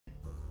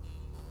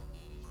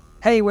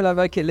Hey, Will I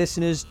Like It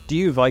listeners, do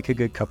you like a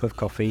good cup of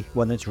coffee,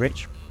 one that's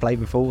rich,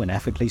 flavourful and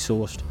ethically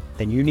sourced?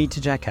 Then you need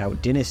to check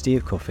out Dynasty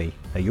of Coffee,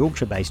 a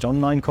Yorkshire-based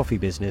online coffee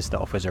business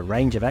that offers a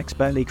range of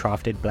expertly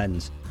crafted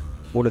blends.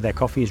 All of their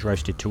coffee is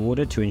roasted to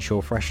order to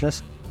ensure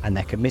freshness, and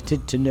they're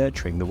committed to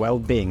nurturing the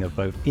well-being of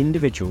both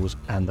individuals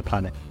and the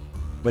planet.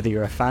 Whether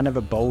you're a fan of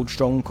a bold,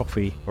 strong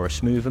coffee or a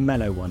smooth and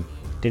mellow one,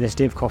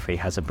 Dynasty of Coffee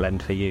has a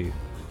blend for you.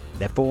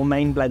 Their 4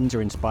 main blends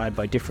are inspired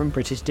by different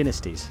British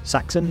dynasties: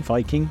 Saxon,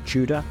 Viking,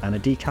 Tudor and a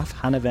decaf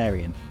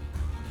Hanoverian.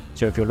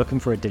 So if you're looking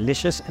for a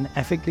delicious and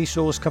ethically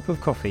sourced cup of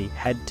coffee,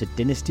 head to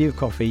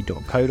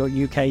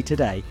dynastyofcoffee.co.uk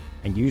today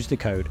and use the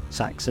code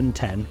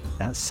SAXON10,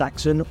 that's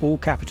Saxon all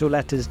capital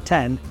letters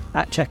 10,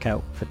 at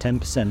checkout for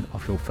 10%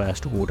 off your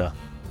first order.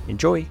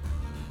 Enjoy!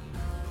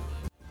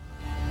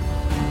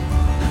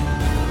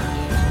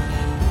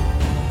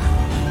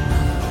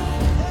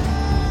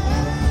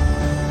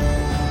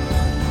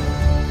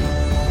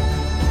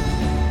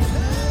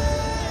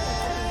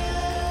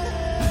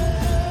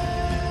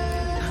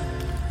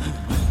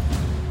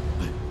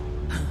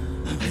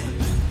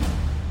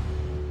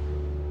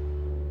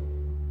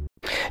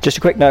 Just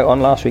a quick note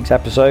on last week's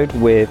episode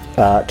with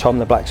Tom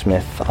the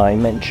blacksmith. I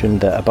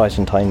mentioned that a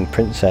Byzantine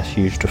princess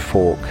used a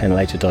fork and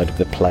later died of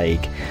the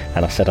plague,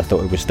 and I said I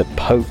thought it was the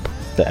Pope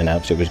that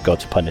announced it was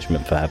God's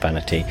punishment for her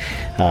vanity.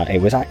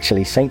 It was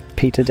actually St.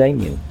 Peter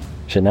Damian,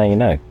 so now you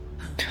know.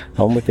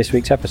 On with this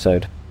week's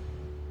episode.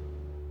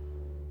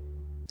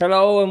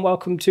 Hello and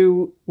welcome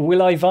to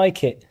Will I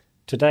Like It.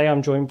 Today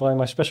I'm joined by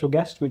my special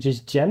guest, which is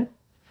Jen,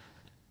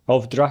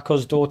 of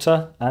Drakos'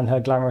 daughter and her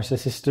glamorous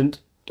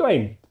assistant,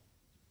 Dwayne.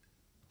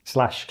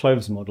 /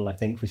 clothes model, I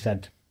think we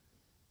said.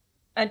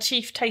 And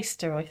chief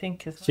taster, I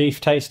think, as well.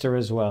 Chief taster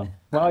as well.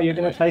 Well, you're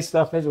going to taste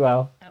stuff as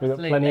well.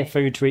 Absolutely. We've got plenty of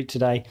food to eat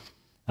today,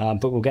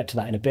 but we'll get to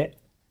that in a bit.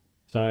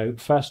 So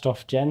first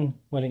off, Jen,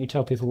 why don't you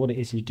tell people what it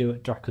is you do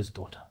at Drakos'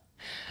 daughter?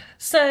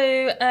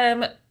 So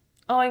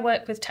I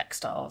work with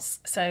textiles.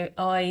 So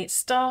I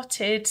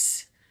started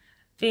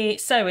the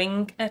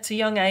sewing at a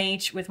young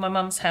age with my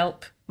mum's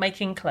help,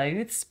 making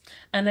clothes.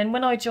 And then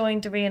when I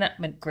joined a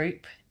reenactment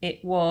group,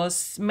 it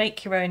was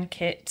make your own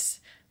kit.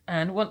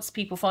 And once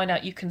people find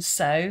out you can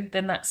sew,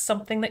 then that's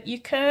something that you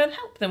can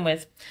help them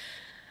with.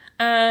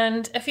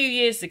 And a few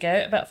years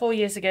ago, about 4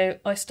 years ago,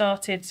 I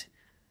started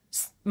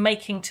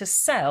making to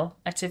sell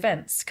at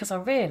events because I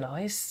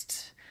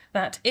realised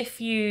that if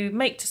you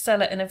make to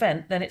sell at an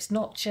event, then it's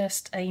not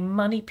just a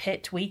money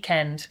pit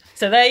weekend.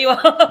 So there you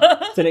are.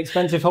 It's an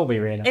expensive hobby,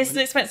 really. It's an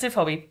expensive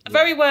hobby. A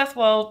very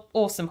worthwhile,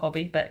 awesome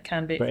hobby, but it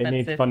can be expensive. But it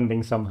needs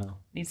funding somehow.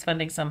 Needs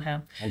funding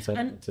somehow.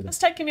 And it's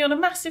taken me on a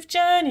massive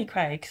journey,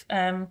 Craig.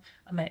 I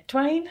met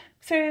Dwayne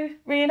through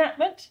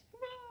reenactment.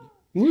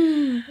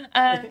 Woo.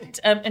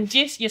 And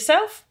just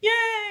yourself.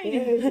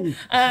 Yay!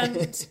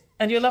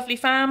 and your lovely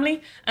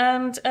family.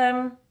 And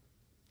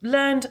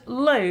learned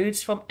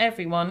loads from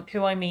everyone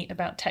who I meet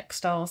about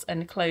textiles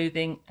and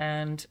clothing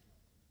and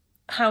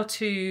how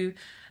to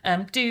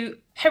do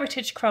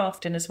heritage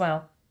crafting as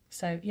well.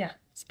 So yeah,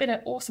 it's been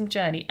an awesome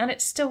journey and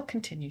it still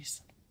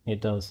continues.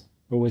 It does.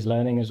 Always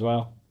learning as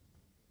well.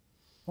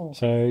 Oh.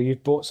 So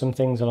you've brought some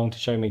things along to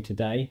show me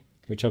today,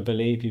 which I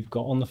believe you've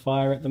got on the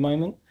fire at the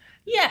moment.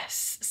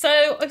 Yes,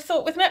 so I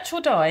thought with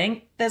natural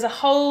dyeing, there's a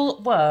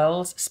whole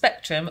world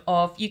spectrum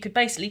of, you could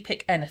basically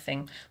pick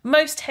anything.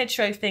 Most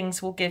hedgerow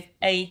things will give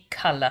a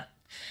colour.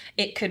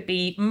 It could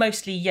be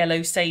mostly yellow,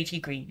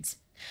 sagey greens.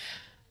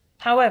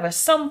 However,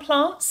 some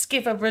plants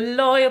give a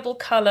reliable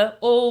colour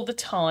all the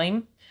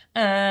time.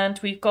 And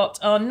we've got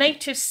our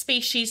native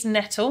species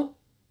nettle.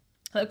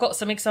 I've got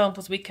some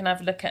examples we can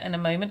have a look at in a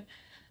moment.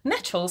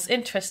 Nettles,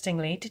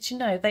 interestingly, did you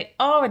know they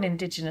are an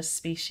indigenous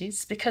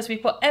species because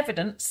we've got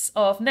evidence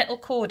of nettle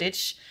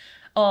cordage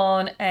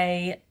on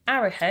a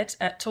arrowhead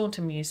at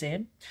Taunton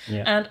Museum.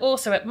 Yeah. And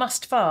also at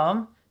Must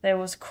Farm, there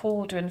was a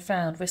cauldron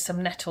found with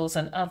some nettles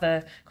and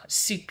other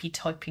soupy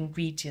type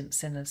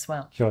ingredients in as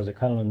well. Sure, it's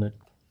a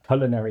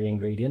culinary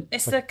ingredient.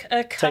 It's a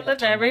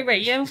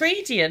culinary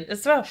ingredient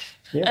as well.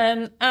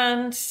 Yeah.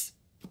 And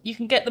you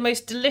can get the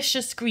most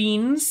delicious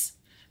greens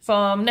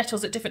from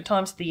nettles at different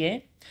times of the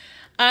year.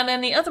 And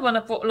then the other one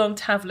I've brought along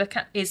to have a look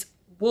at is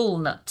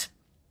walnut,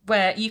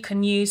 where you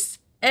can use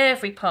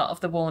every part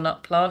of the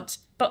walnut plant.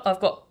 But I've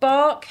got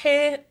bark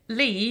here,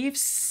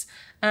 leaves,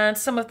 and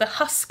some of the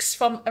husks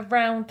from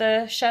around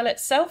the shell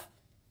itself.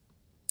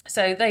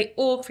 So they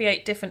all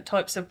create different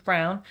types of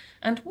brown.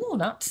 And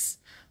walnuts,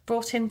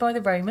 brought in by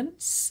the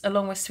Romans,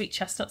 along with sweet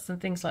chestnuts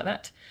and things like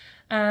that.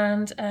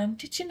 And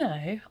did you know,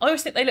 I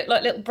always think they look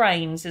like little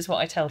brains, is what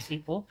I tell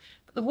people.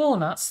 The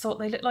walnuts thought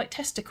they looked like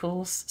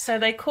testicles, so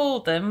they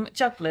called them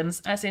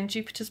jugglins, as in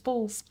Jupiter's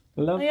balls.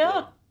 Lovely. They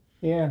are.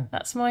 Yeah.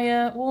 That's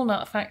my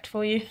walnut fact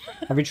for you.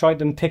 Have you tried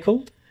them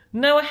pickled?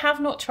 No, I have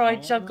not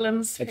tried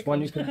jugglins. It's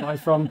one you can buy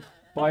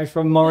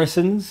from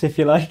Morrison's if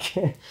you like.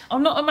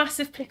 I'm not a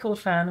massive pickled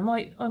fan.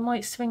 I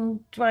might swing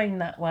Dwayne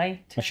that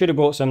way. I should have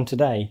bought some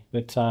today,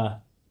 but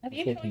Have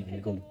you tried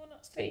pickled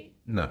walnuts, Pete?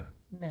 No.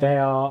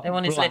 They're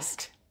on his black,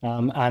 list.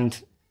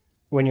 And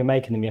when you're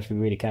making them, you have to be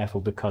really careful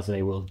because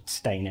they will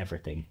stain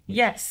everything.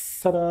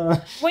 Yes.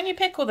 Ta-da! When you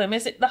pickle them,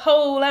 is it the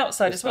whole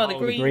outside as well? The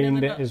green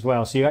bit as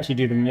well. So you actually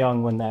do them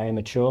young when they're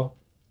immature.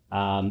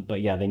 But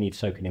yeah, they need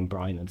soaking in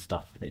brine and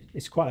stuff.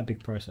 It's quite a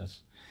big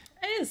process.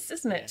 It is,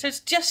 isn't it? So it's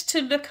just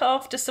to look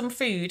after some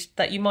food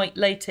that you might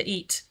later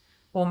eat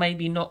or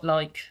maybe not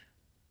like.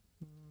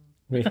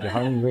 If you're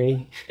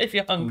hungry. If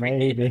you're hungry.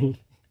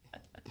 Maybe.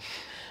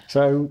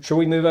 So, shall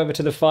we move over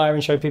to the fire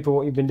and show people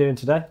what you've been doing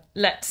today?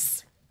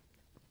 Let's.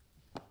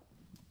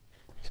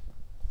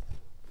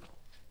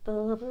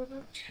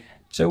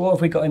 So what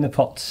have we got in the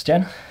pots,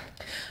 Jen?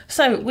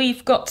 So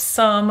we've got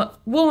some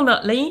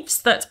walnut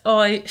leaves that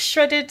I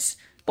shredded,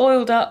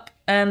 boiled up,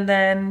 and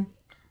then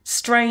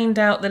strained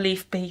out the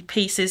leaf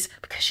pieces,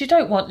 because you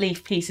don't want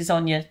leaf pieces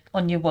on your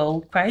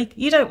wool, Craig.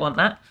 You don't want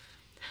that.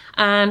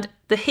 And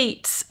the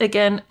heat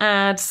again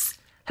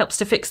helps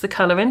to fix the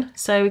colour in.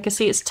 So we can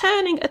see it's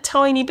turning a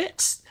tiny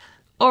bit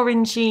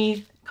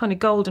orangey, kind of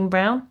golden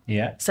brown.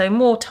 Yeah. So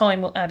more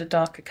time will add a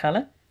darker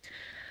colour.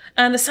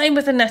 And the same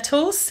with the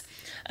nettles.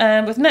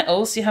 With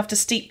nettles, you have to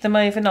steep them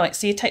overnight.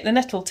 So you take the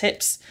nettle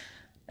tips,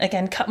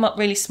 again, cut them up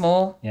really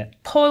small,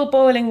 pour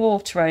boiling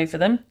water over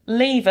them,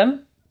 leave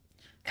them,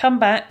 come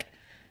back,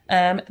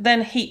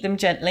 then heat them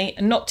gently,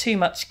 and not too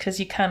much because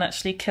you can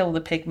actually kill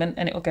the pigment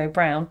and it will go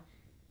brown.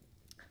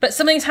 But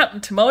something's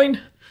happened to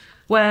mine,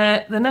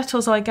 where the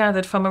nettles I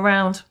gathered from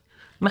around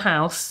my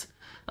house,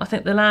 I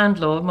think the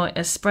landlord might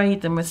have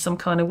sprayed them with some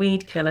kind of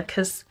weed killer,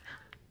 because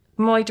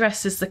my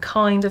dress is the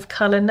kind of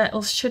colour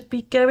nettles should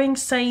be going,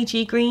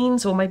 sagey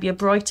greens or maybe a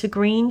brighter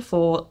green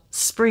for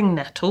spring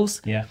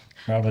nettles. Yeah,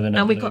 rather than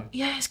and we got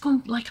it's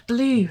gone like a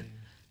blue.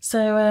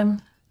 So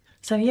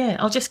yeah,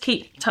 I'll just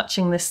keep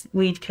touching this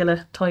weed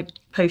killer type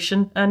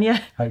potion, and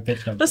yeah, hope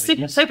it's not let's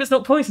poisonous. hope it's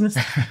not poisonous.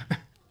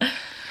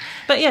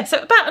 But yeah, so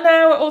about an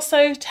hour or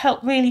so to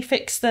help really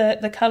fix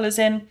the colours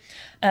in.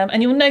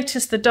 And you'll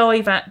notice the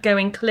dye vat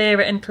going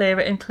clearer and clearer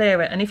and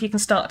clearer. And if you can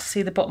start to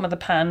see the bottom of the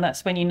pan,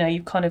 that's when you know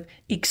you've kind of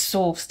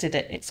exhausted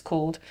it, it's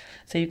called.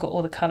 So you've got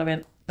all the colour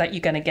in that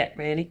you're going to get,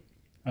 really.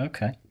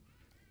 Okay.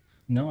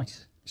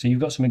 Nice. So you've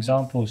got some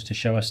examples to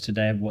show us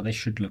today of what they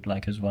should look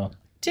like as well.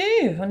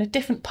 Do, on the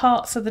different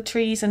parts of the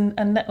trees and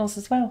nettles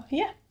as well.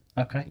 Yeah.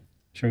 Okay.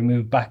 Shall we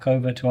move back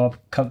over to our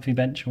comfy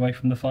bench away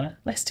from the fire?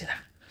 Let's do that.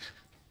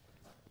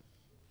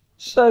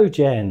 So,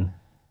 Jen,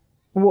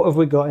 what have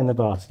we got in the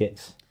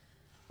baskets?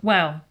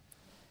 Well,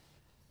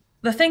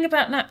 the thing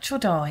about natural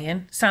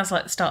dyeing, sounds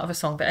like the start of a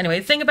song, but anyway,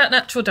 the thing about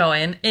natural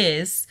dyeing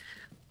is,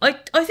 I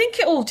think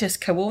it all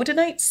just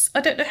coordinates.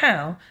 I don't know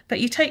how, but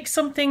you take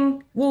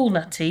something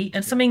walnutty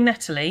and something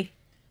nettly,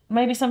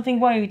 maybe something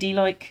woady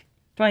like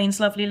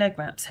Dwayne's lovely leg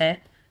wraps here,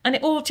 and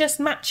it all just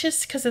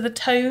matches because of the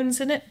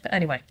tones in it. But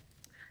anyway,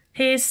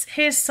 here's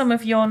some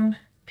of yon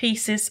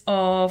pieces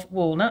of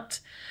walnut.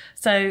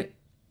 So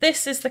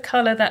this is the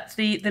colour that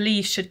the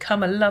leaves should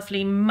come, a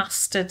lovely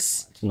mustard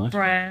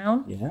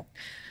brown. Yeah.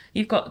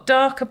 You've got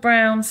darker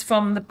browns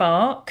from the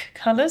bark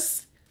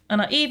colours.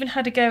 And I even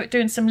had a go at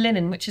doing some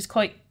linen, which is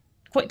quite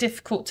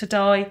difficult to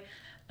dye.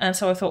 And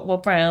so I thought, well,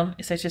 brown,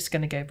 so it's just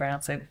going to go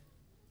brown. So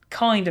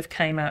kind of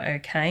came out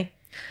okay.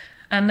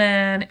 And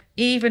then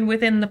even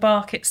within the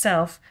bark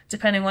itself,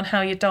 depending on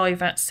how your dye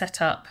vat's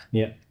set up.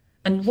 Yeah.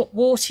 And what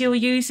water you're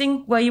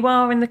using, where you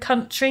are in the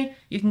country,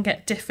 you can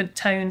get different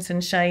tones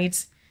and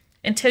shades,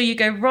 until you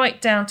go right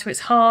down to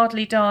it's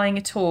hardly dyeing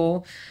at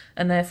all,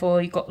 and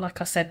therefore you've got, like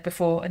I said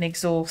before, an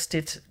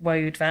exhausted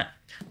woad vat.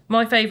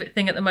 My favourite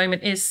thing at the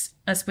moment is,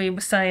 as we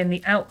were saying,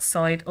 the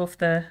outside of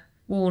the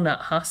walnut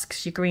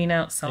husks, your green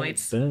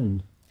outsides.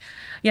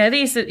 Yeah,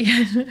 these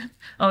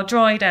are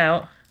dried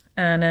out,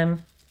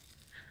 and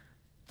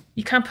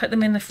you can put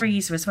them in the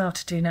freezer as well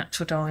to do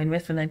natural dyeing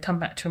with, and then come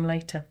back to them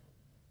later.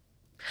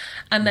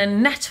 And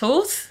then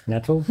nettles.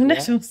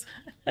 Nettles.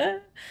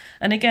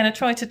 And again, I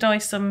tried to dye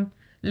some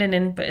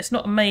linen, but it's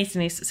not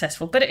amazingly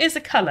successful, but it is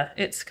a colour.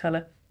 It's a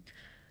colour.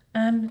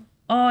 And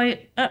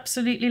I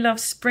absolutely love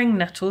spring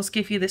nettles,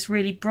 give you this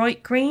really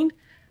bright green,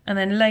 and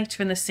then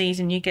later in the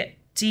season you get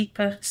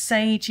deeper,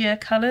 sagier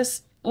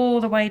colours, all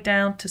the way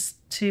down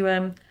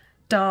to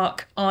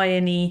dark,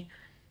 irony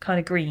kind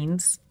of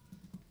greens.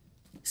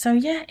 So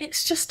yeah,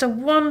 it's just a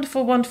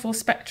wonderful, wonderful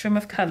spectrum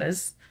of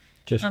colours.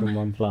 Just from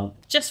one plant.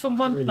 Just from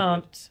one really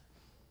plant.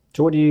 Good.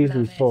 So what do you use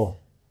these for?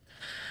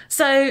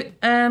 So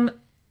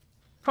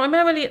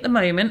primarily at the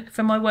moment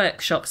for my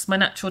workshops, my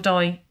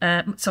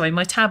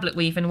my tablet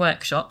weaving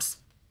workshops,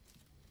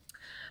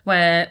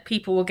 where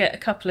people will get a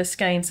couple of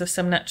skeins of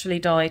some naturally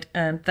dyed,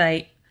 and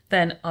they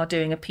then are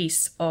doing a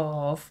piece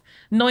of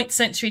 9th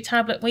century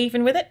tablet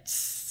weaving with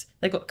it.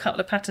 They've got a couple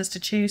of patterns to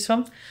choose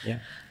from. Yeah.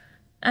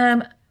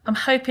 I'm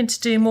hoping to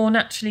do more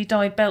naturally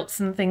dyed belts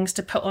and things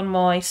to put on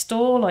my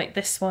store, like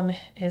this one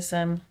is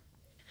a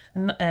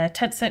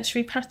 10th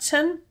century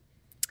pattern.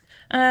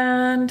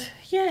 And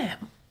yeah,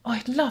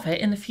 I'd love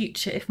it in the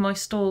future if my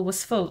store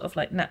was full of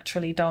like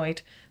naturally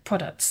dyed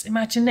products.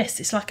 Imagine this,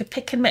 it's like a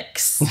pick and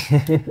mix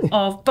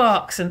of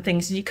barks and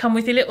things, and you come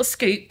with your little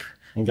scoop,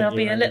 there'll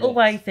be a little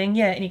weigh thing,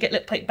 and you get a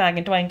little plate bag,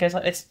 and Dwayne goes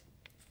like this.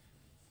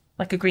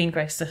 like a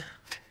greengrocer.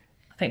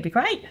 I think it'd be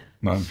great.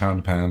 £9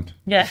 a pound.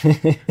 Yeah.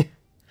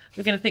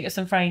 We're going to think of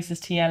some phrases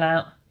to yell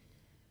out.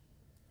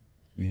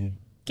 Yeah.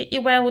 Get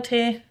your weld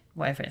here,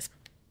 whatever it is.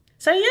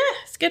 So yeah,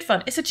 it's good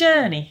fun. It's a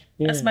journey,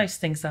 as most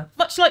things are.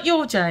 Much like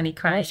your journey,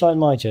 Craig. It's like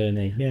my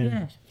journey,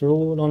 yeah. We're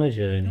all on a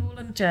journey. All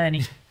on a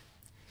journey.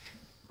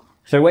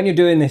 So when you're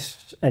doing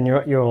this and you're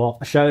at your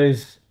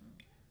shows,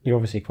 you're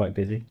obviously quite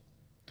busy.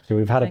 So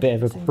we've had a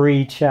bit of a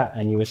pre-chat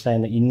and you were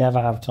saying that you never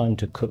have time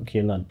to cook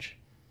your lunch.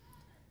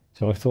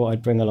 So I thought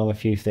I'd bring along a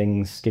few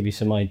things, give you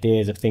some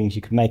ideas of things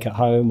you can make at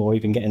home or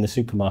even get in the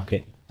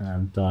supermarket.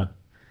 And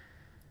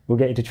we'll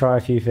get you to try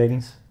a few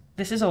things.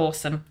 This is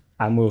awesome.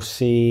 And we'll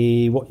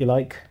see what you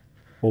like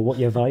or what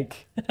you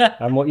like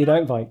and what you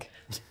don't like.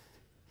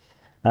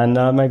 And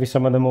maybe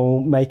some of them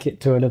will make it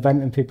to an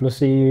event and people will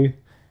see you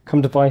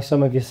come to buy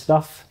some of your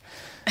stuff.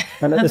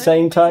 And at the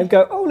same time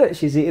go, oh, look,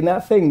 she's eating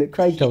that thing that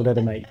Craig told her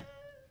to make.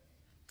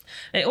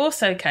 It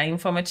also came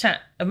from a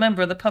chat a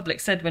member of the public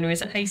said when we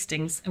was at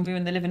Hastings and we were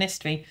in the Living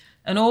History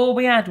and all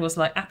we had was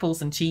like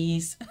apples and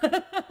cheese.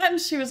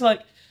 And she was like,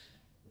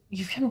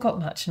 you haven't got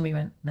much. And we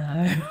went,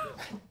 no.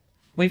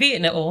 We've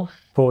eaten it all.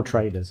 Poor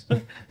traders.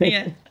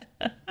 Yeah.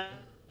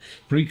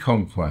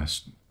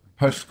 Pre-conquest,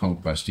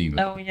 post-conquest even.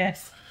 Oh,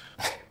 yes.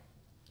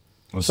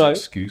 What's So- the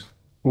excuse?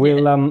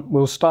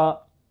 We'll start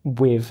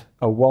with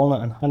a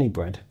walnut and honey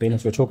bread, being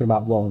as we're talking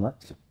about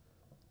walnuts.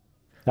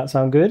 That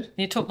sound good?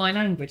 You talk my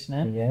language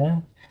now.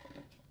 Yeah.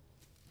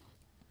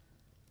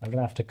 I'm going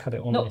to have to cut it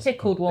on Not this.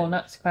 pickled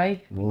walnuts,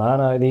 Craig.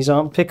 No, these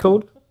aren't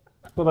pickled.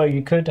 Although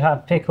you could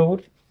have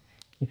pickled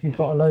if you've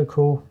got a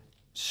local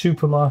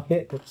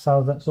supermarket that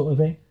sells that sort of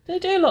thing. They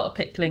do a lot of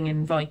pickling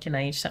in Viking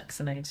Age,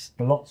 Saxon Age.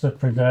 Lots of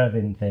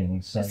preserving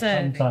things. So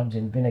Preserving. sometimes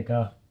in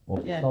vinegar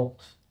or Yeah.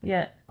 salt.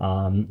 Yeah,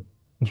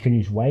 You can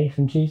use whey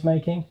from cheese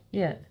making.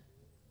 yeah.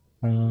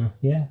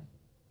 Yeah.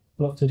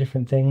 Lots of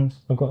different things.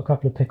 I've got a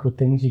couple of pickled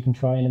things you can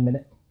try in a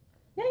minute.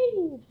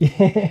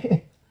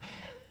 Yay!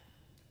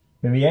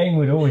 But the aim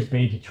would always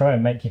be to try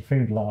and make your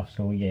food last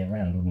all year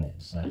round, wouldn't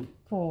it? Of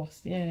course,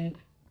 yeah.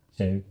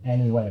 So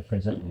any way of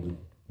preserving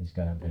it is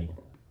going to be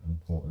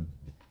important.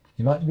 Do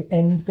you like the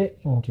end bit,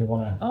 or do you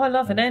want to? Oh, I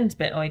love an end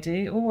bit, I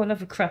do. Oh, I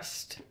love a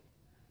crust.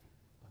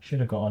 I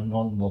should have got a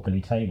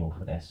non-wobbly table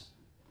for this.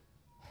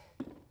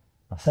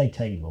 I say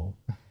table.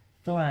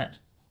 All right.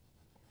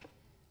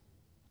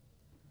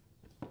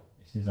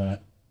 This is a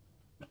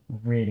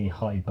really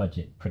high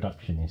budget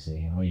production, you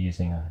see. We're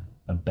using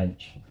a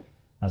bench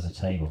as a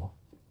table.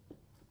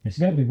 It's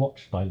going to be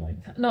watched by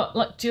like Not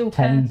like dual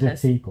tens of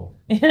purpose. people.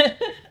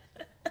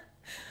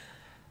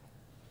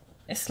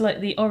 It's like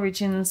the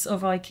origins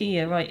of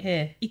IKEA right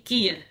here.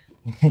 IKEA.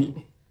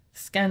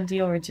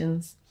 Scandi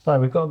origins. So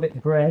we've got a bit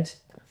of bread.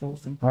 That's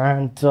awesome.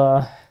 And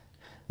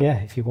yeah,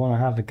 if you want to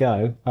have a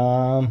go,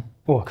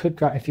 I could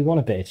grab, if you want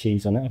a bit of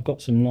cheese on it, I've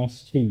got some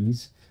nice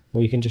cheese,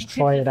 or you can just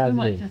try it as We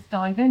might is. just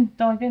dive in.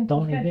 Dive Okay. in.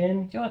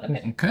 Do you want a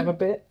bit? Okay. Have a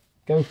bit.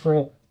 Go for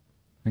it.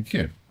 Thank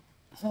you.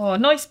 Oh,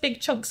 nice big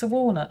chunks of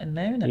walnut in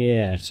there, isn't it?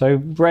 Yeah. So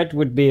bread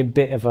would be a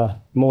bit of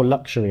a more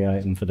luxury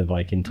item for the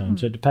Viking time.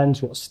 So it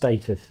depends what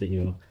status that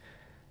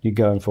you're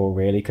going for,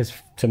 really, because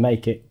to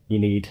make it you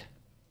need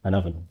an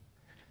oven,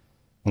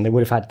 and they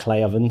would have had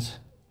clay ovens,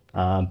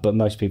 but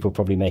most people are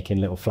probably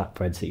making little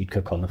flatbreads that you'd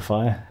cook on the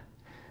fire.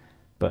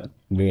 But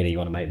really, you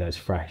want to make those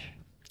fresh.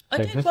 I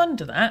So did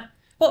wonder that.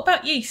 What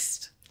about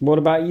yeast? What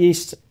about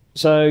yeast?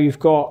 So you've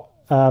got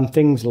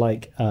things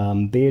like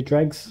beer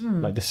dregs,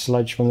 like the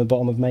sludge from the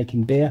bottom of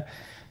making beer.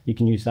 You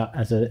can use that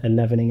as a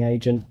leavening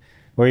agent,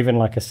 or even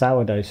like a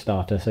sourdough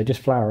starter. So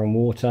just flour and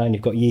water, and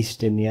you've got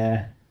yeast in the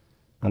air,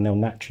 and they'll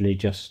naturally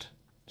just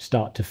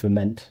start to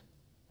ferment.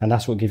 And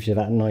that's what gives you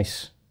that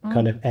nice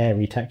kind of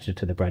airy texture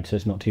to the bread, so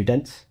it's not too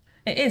dense.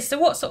 It is. So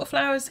what sort of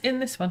flour is in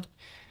this one?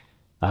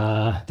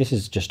 This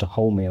is just a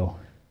wholemeal.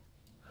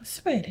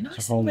 It's really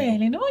nice. whole meal.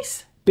 Really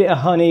nice. Bit of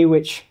honey,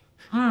 which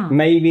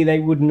maybe they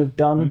wouldn't have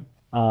done.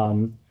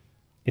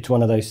 It's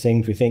one of those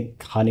things, we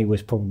think honey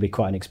was probably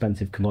quite an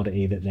expensive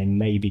commodity that they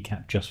maybe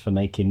kept just for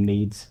making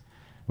meads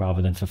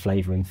rather than for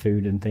flavouring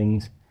food and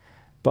things.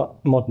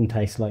 But modern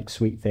tastes like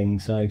sweet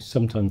things, so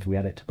sometimes we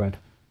add it to bread.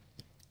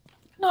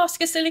 Can I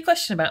ask a silly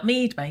question about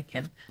mead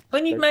making?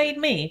 When you've made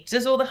mead,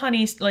 does all the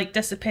honey like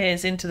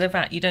disappears into the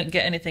vat? You don't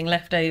get anything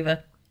left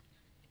over?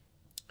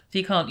 So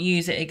you can't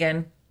use it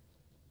again?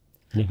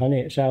 The honey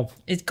itself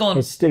It's gone.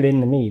 is still in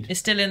the mead. It's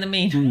still in the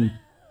mead.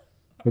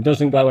 It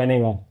doesn't go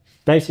anywhere.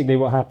 Basically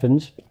what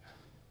happens,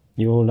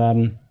 you'll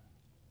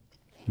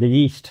the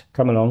yeast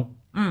come along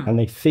and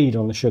they feed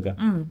on the sugar.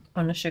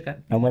 On the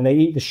sugar. And when they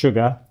eat the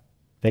sugar,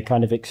 they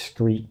kind of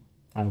excrete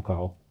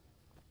alcohol.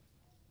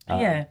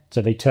 Yeah.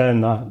 So they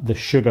turn the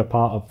sugar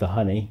part of the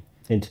honey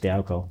into the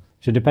alcohol.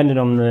 So depending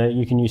on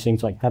you can use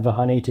things like heather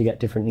honey to get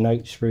different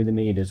notes through the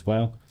mead as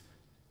well.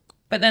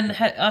 But then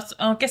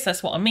I guess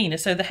that's what I mean.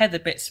 So the heather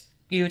bits,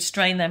 you would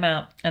strain them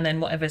out, and then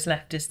whatever's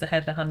left is the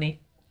heather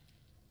honey.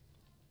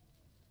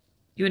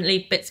 You wouldn't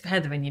leave bits of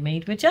heather in your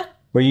mead, would you?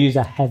 We use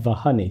a heather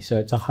honey, so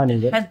it's a honey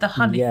that... Heather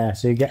honey. Yeah,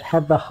 so you get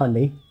heather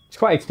honey. It's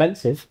quite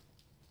expensive.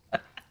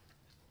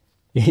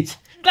 It's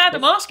Glad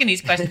I'm asking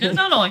these questions,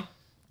 aren't I?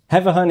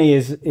 heather honey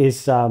is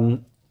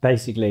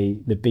basically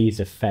the bees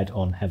are fed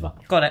on heather,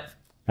 Got it.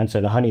 and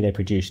so the honey they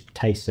produce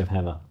tastes of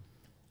heather.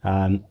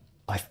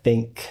 I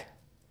think,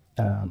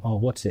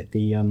 what's it?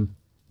 The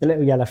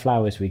little yellow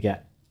flowers we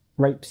get,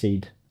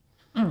 rapeseed.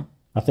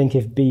 I think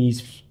if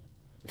bees,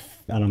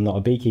 and I'm not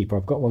a beekeeper,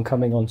 I've got one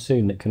coming on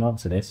soon that can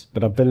answer this,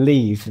 but I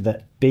believe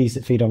that bees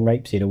that feed on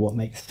rapeseed are what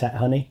makes set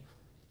honey.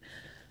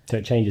 So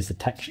it changes the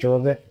texture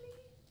of it.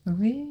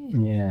 Really?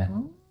 Yeah.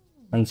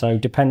 And so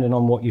depending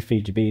on what you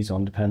feed your bees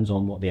on depends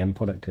on what the end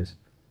product is.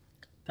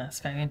 That's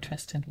very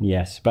interesting.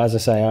 Yes, but as I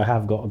say, I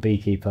have got a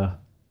beekeeper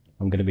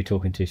I'm going to be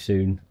talking to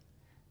soon,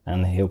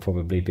 and he'll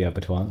probably be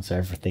able to answer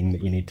everything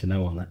that you need to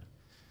know on that.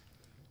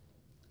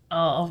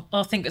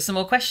 I'll think of some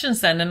more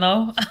questions then, and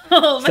I'll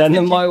Send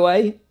them message my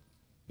way.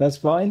 That's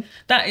fine.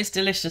 That is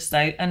delicious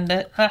though, and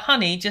her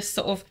honey just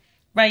sort of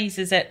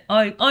raises it.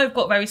 I've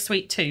got a very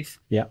sweet tooth,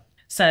 Yeah.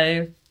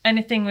 so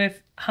anything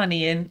with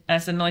honey in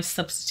as a nice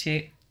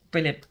substitute,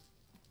 brilliant.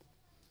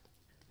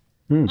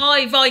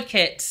 I like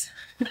it.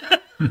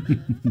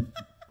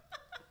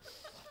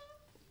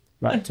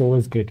 That's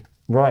always good.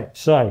 Right,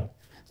 so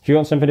if you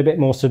want something a bit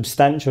more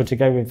substantial to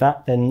go with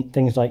that, then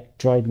things like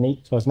dried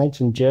meat. So I've made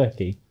some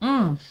jerky.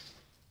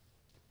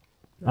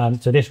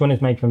 So this one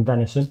is made from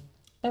venison,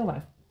 Oh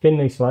wow.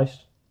 thinly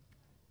sliced.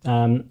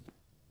 I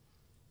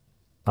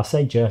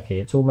say jerky,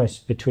 it's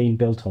almost between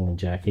biltong and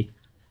jerky.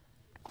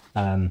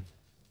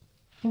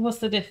 What's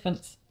the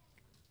difference?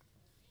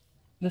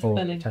 The Or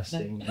spelling.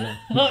 testing. No.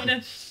 Oh, no.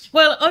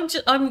 Well,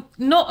 I'm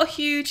not a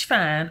huge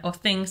fan of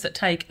things that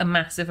take a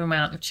massive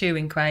amount of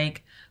chewing,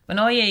 Craig. When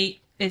I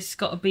eat, it's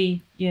got to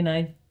be,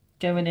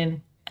 going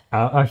in.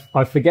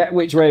 I forget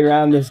which way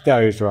around this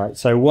goes, right?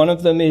 So one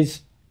of them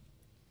is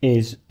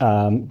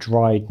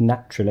dried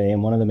naturally,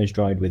 and one of them is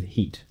dried with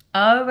heat.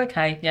 Oh,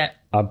 okay, yeah.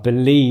 I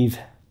believe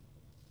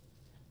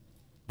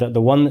that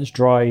the one that's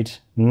dried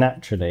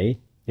naturally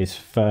is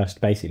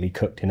first basically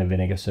cooked in a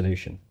vinegar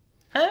solution.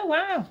 Oh,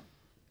 wow.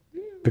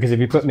 Because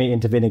if you put meat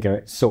into vinegar,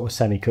 it sort of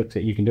semi-cooks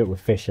it. You can do it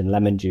with fish and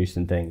lemon juice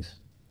and things.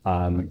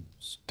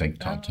 Steak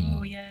tartare.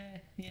 Oh, yeah.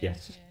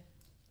 Yes.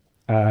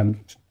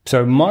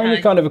 So mine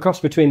is kind of a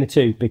cross between the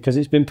two because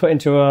it's been put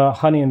into a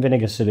honey and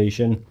vinegar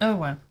solution. Oh,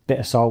 wow. Bit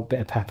of salt, bit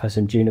of pepper,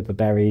 some juniper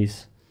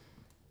berries.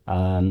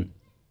 And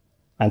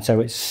so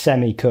it's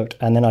semi-cooked.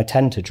 And then I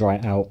tend to dry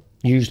it out,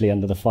 usually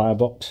under the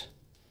firebox.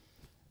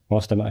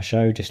 Whilst I'm at a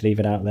show, just leave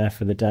it out there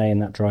for the day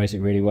and that dries it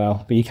really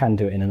well. But you can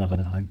do it in an oven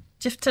at home.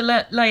 Just to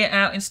lay it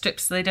out in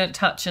strips so they don't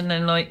touch and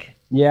then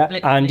Yeah,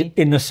 literally. and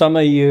in the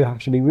summer you have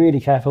to be really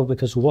careful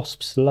because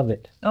wasps love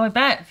it. Oh, I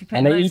bet if you put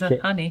And they loads eat of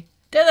it. honey.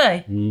 Do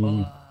they?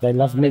 They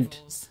love mint.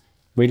 Levels.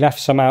 We left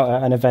some out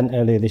at an event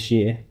earlier this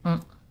year.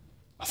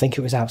 I think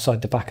it was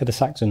outside the back of the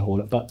Saxon Hall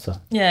at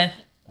Butser. Yeah.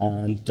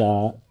 And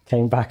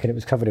came back and it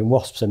was covered in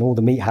wasps and all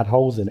the meat had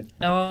holes in it.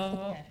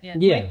 Oh, yeah.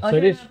 Yeah, I so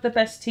don't this- have the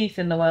best teeth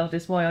in the world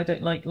is why I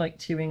don't like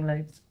chewing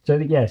loads. So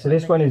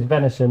this one is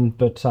venison,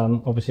 but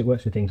obviously it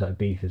works with things like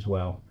beef as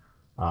well.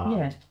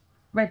 Yeah.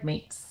 Red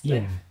meats.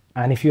 Yeah.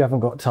 And if you haven't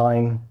got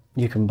time,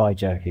 you can buy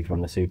jerky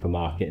from the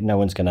supermarket. No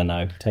one's going to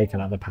know. Take it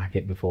out of the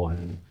packet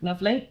beforehand.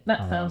 Lovely.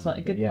 That sounds like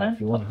a good plan. Yeah,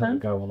 if you want to Top have a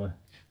plan. go on a...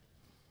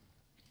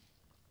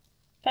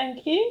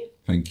 Thank you.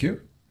 Thank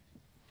you.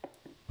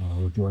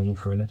 I'll join you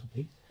for a little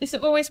piece. Is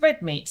it always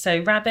red meat?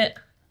 So rabbit.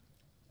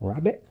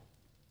 Rabbit?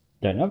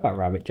 Don't know about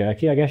rabbit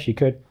jerky. I guess you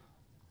could.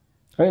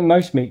 I think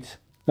most meats,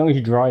 as long as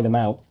you dry them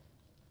out,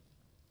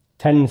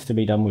 tends to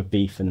be done with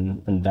beef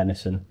and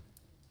venison.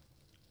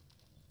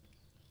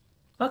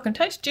 I can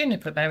taste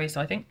juniper berries,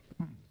 I think.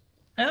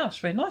 Oh,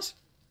 it's really nice.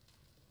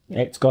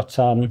 It's got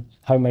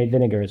homemade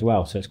vinegar as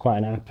well, so it's quite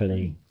an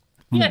appley.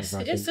 Yes,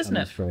 flavour, it I is, think, isn't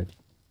on it? this fruit.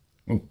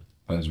 Oh,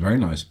 that's very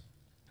nice.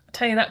 I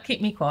tell you, that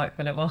keep me quiet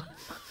for a little while.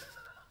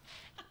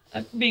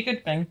 That'd be a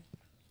good thing.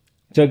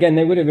 So again,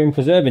 they would have been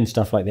preserving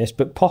stuff like this,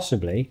 but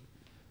possibly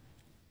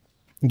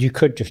you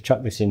could just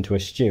chuck this into a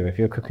stew. If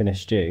you're cooking a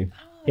stew,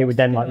 it would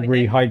then like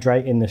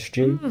rehydrate in the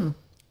stew.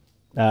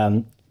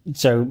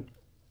 So,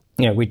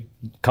 we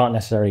can't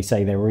necessarily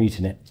say they were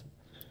eating it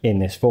in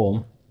this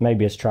form.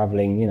 Maybe as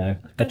travelling,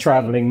 a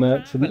travelling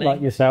merchant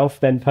like yourself,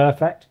 then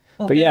perfect.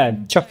 But yeah,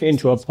 chuck it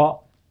into a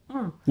pot.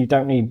 You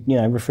don't need,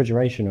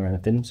 refrigeration or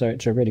anything, so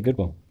it's a really good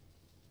one.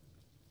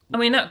 I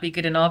mean, that would be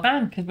good in our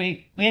van because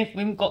we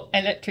haven't got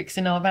electrics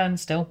in our van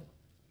still.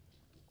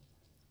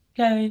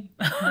 Okay.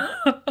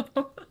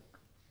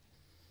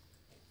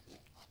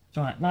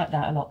 Right, like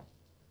that a lot.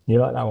 You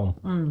like that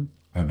one?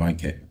 I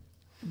like it.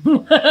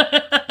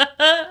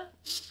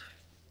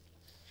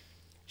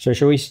 So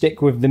shall we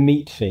stick with the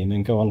meat theme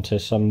and go on to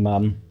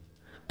some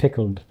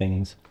pickled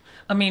things?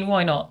 I mean,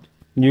 why not?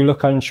 You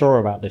look unsure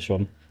about this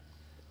one.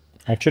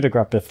 I should have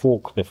grabbed a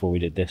fork before we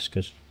did this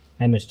because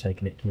Emma's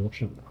taken it to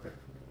washing.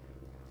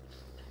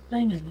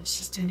 No,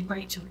 she's doing a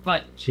great job.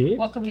 Right, She is.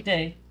 what can we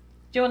do?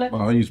 Do you want to?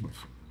 Well, I'll use my...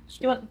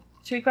 Should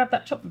we grab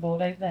that chopping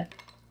board over there?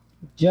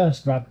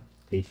 Just grab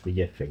a piece with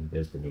your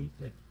fingers beneath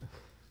it.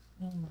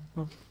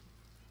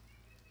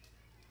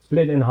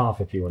 Split it in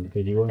half if you want,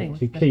 because you weren't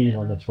too keen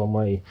on this one,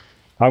 were you?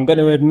 I'm going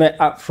to admit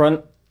up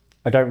front,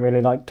 I don't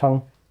really like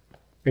tongue.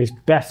 It's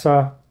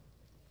better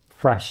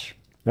fresh,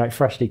 like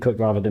freshly cooked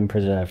rather than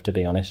preserved, to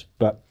be honest.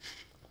 But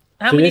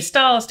how many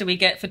stars do we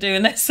get for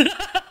doing this?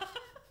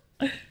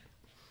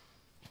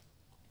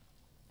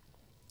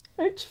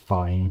 it's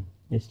fine.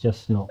 It's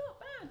just not. Not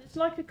bad. It's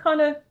like a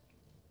kind of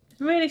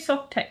really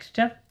soft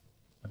texture.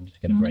 I'm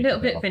just going to break A little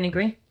bit off.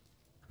 vinegary.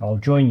 I'll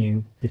join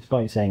you,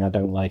 despite saying I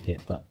don't like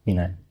it, but you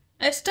know.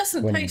 It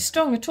doesn't taste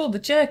strong at all. The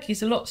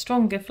jerky's a lot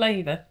stronger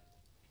flavour.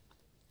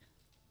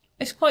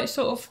 It's quite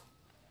sort of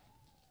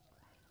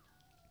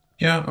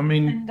Yeah, I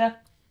mean, tender.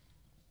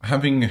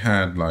 having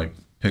had like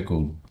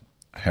pickled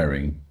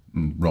herring,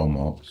 roll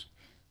mops,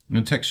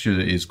 the texture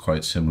is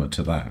quite similar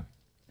to that.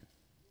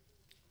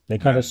 They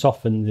kind of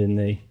softened in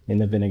the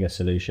vinegar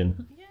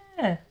solution.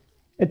 Yeah.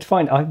 It's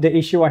fine. The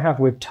issue I have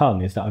with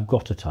tongue is that I've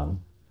got a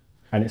tongue,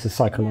 and it's a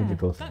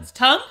psychological thing. That's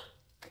tongue.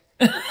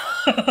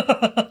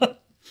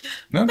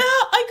 No, No,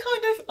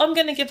 I'm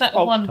going to give that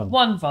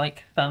one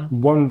Vike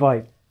thumb. One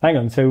bite. Hang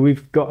on. So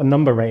we've got a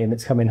number rating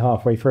that's coming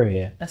halfway through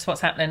here. That's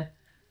what's happening.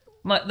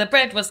 The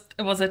bread was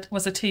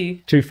a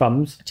 2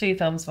 thumbs. 2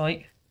 thumbs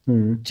Vike.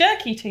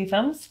 Jerky 2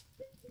 thumbs.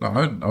 no,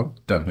 I'll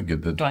definitely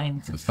give the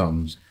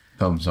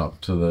thumbs up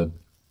to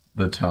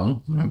the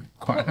tongue. I'm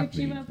quite What would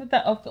happy. you have with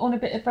that on a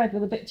bit of bread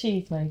with a bit of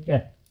cheese, maybe?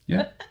 Yeah.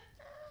 Yeah,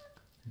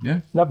 yeah.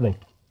 Lovely.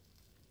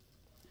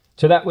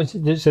 So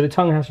the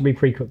tongue has to be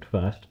pre-cooked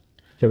first.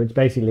 So it's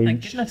basically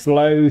Thank goodness.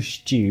 slow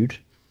stewed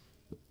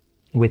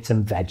with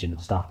some veg and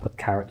stuff, but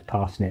carrots,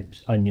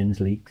 parsnips,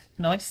 onions, leeks.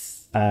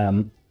 Nice.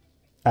 And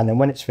then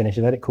when it's finished,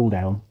 you let it cool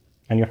down,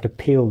 and you have to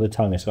peel the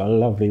tongue. It's got a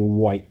lovely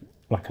white,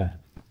 like a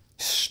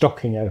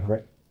stocking over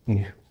it. And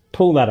you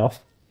pull that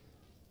off,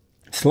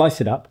 slice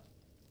it up,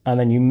 and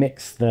then you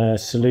mix the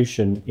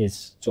solution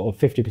is sort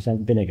of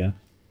 50% vinegar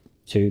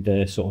to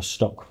the sort of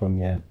stock from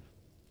your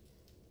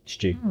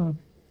stew.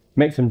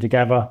 Mix them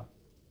together,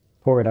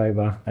 pour it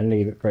over, and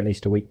leave it for at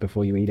least a week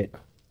before you eat it.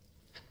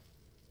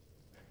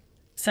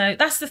 So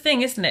that's the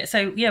thing, isn't it?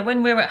 So yeah,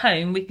 when we're at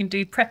home, we can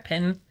do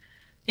prepping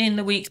in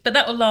the weeks, but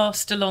that will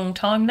last a long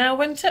time now,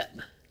 won't it?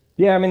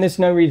 Yeah, I mean, there's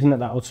no reason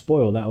that will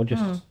spoil. That'll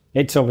just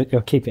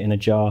you'll keep it in a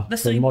jar The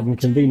for same modern with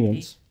the jerky.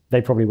 convenience.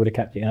 They probably would have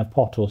kept it in a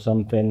pot or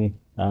something.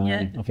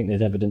 Yeah. I think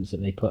there's evidence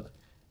that they put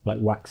like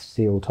wax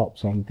seal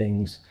tops on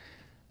things,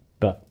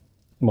 but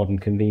modern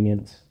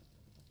convenience.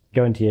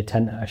 Go into your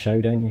tent at a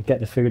show, don't you? Get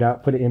the food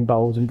out, put it in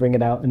bowls, and bring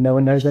it out, and no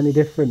one knows any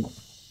different.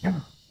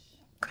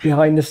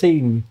 Behind the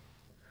scene.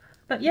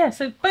 But yeah,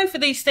 so both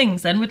of these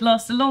things then would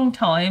last a long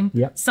time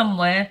Yep.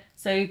 somewhere.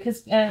 So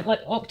because like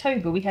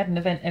October, we had an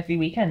event every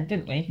weekend,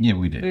 didn't we? Yeah, we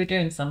We did. were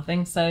doing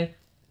something, so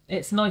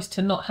it's nice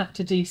to not have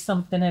to do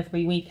something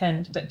every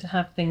weekend, but to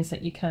have things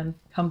that you can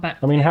come back.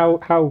 I mean, how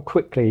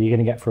quickly are you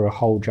going to get through a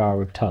whole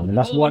jar of tongue? And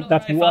that's Oh, one. not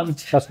That's very one.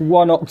 fast. That's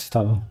one ox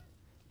tongue.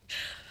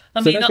 I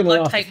so mean, that's I'd gonna like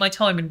to last- take my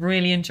time and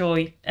really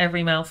enjoy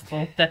every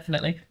mouthful,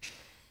 definitely.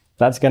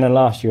 That's going to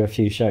last you a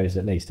few shows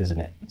at least, isn't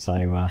it? So,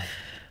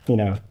 you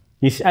know,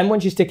 and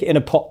once you stick it in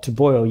a pot to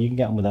boil, you can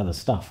get on with other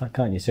stuff,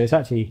 can't you? So it's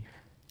actually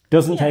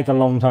doesn't take a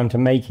long time to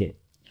make it.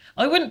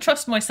 I wouldn't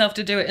trust myself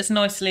to do it as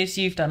nicely as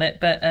you've done it,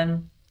 but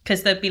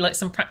because there'd be like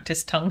some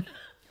practice tongue.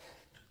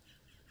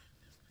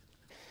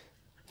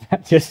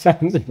 That just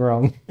sounds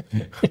wrong.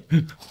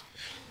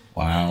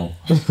 Wow.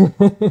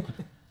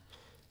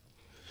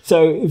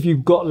 So if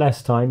you've got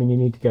less time and you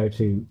need to go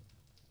to,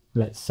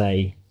 let's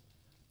say,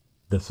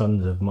 the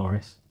Sons of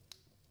Morris,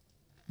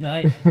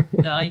 No,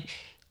 no.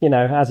 you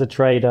know, as a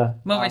trader,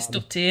 Morris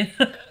Dottir.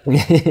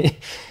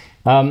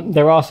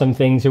 there are some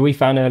things that we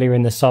found earlier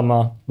in the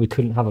summer. We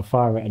couldn't have a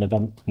fire at an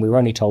event. We were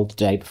only told the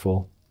day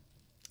before.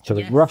 So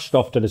we Yes. rushed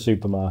off to the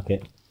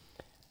supermarket.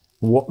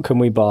 What can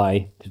we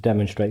buy to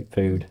demonstrate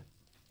food?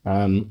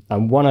 And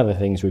one of the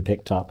things we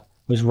picked up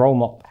was roll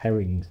mop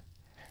herrings.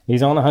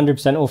 These aren't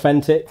 100%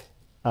 authentic.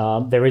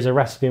 There is a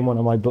recipe in one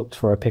of my books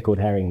for a pickled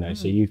herring, though,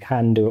 so you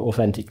can do it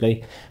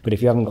authentically. But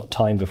if you haven't got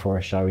time before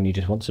a show and you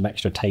just want some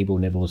extra table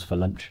nibbles for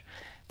lunch,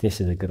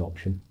 this is a good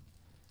option.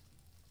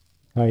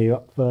 Are you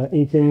up for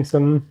eating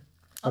some?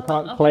 I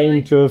can't I'll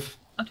claim try. to have.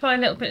 I'll try a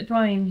little bit of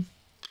Dwayne.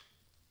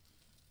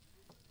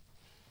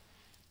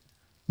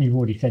 You've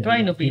already said.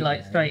 Dwayne will be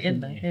like straight in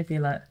there. He'll be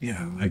like,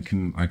 Yeah, I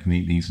can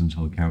eat these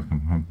until the cows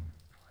come home.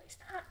 what's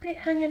that bit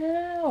hanging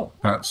out?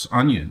 That's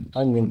onion.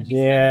 Onions,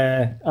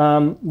 yeah.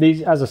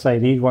 These, as I say,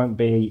 these won't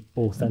be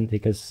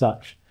authentic as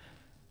such.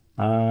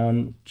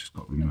 Just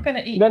got I'm removed.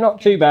 gonna eat. They're not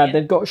too bad. Yeah.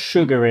 They've got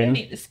sugar You don't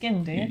in. eat the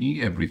skin, do you? You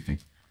eat everything.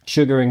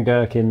 Sugar and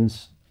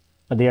gherkins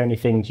are the only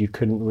things you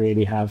couldn't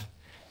really have.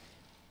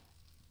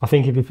 I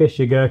think if you fish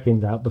your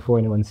gherkins out before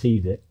anyone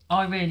sees it.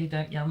 I really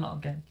don't. Yeah, I'm not a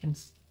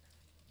gherkins.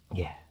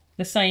 Yeah.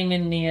 The same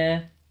in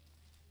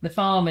the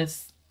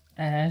farmer's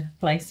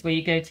place where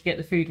you go to get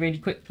the food really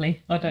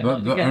quickly. I don't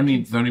like the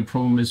gherkins. The only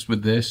problem is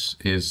with this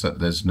is that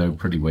there's no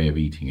pretty way of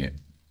eating it.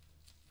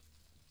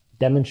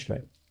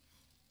 Demonstrate.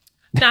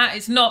 That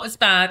is not as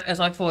bad as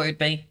I thought it'd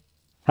be.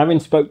 Having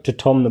spoke to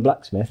Tom the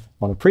blacksmith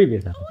on a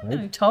previous I episode,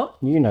 know Tom.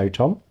 you know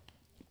Tom.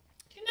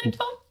 Do you know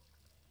Tom?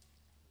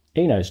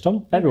 He knows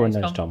Tom. Everyone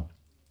knows knows Tom. Tom.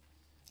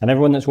 And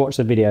everyone that's watched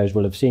the videos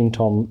will have seen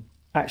Tom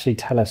actually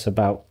tell us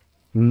about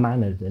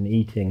manners and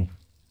eating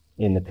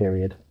in the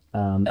period,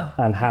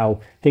 and how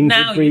things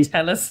Now would be you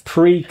tell us.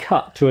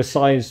 pre-cut to a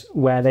size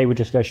where they would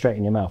just go straight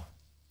in your mouth.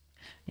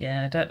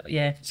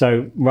 Yeah.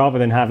 So rather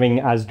than having,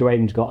 as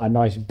Dwayne's got, a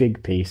nice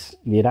big piece,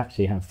 you'd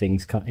actually have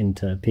things cut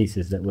into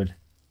pieces that would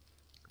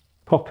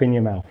pop in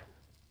your mouth.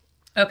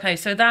 Okay,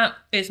 so that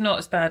is not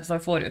as bad as I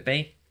thought it would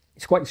be.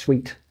 It's quite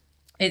sweet.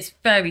 It's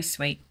very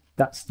sweet.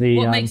 That's the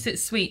What makes it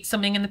sweet?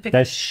 Something in the pickle?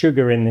 There's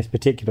sugar in this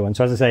particular one.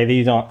 So as I say,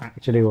 these aren't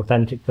actually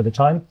authentic for the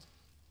time.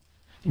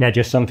 They're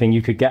just something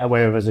you could get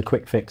away with as a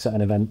quick fix at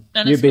an event.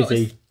 And You're it's not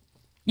busy. as-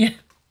 Yeah.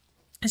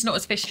 It's not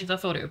as fishy as I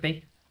thought it would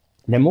be.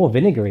 They're more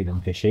vinegary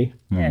than fishy,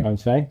 Yeah. I would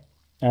say.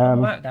 I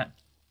like that.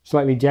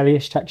 Slightly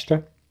jellyish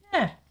texture.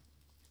 Yeah.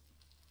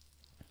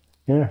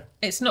 Yeah.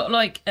 It's not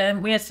like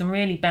we had some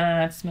really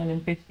bad smelling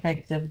fish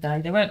cakes the other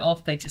day. They weren't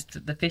off.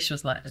 The fish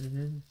was like,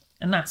 "Ugh."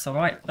 And that's all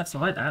right. That's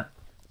all right. I'm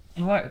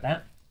all right with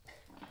that.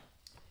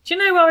 Do you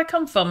know where I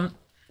come from?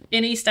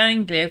 In East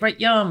Anglia, Great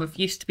Yarmouth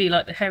used to be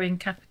like the herring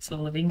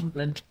capital of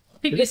England.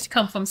 People used to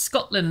come from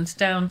Scotland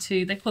down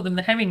to, they call them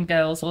the herring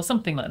girls or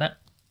something like that.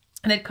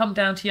 And they'd come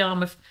down to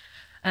Yarmouth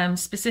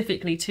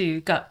specifically to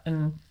gut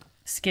and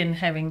skin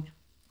herring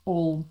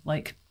all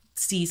like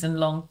season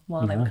long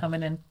while they were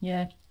coming in.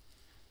 Yeah.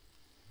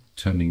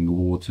 Turning the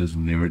waters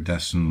an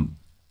iridescent,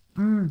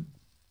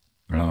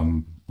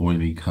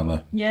 oily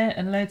colour. Yeah,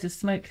 and loads of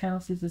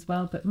smokehouses as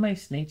well, but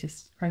mostly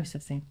just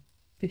processing.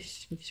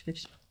 Fish.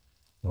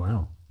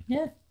 Wow.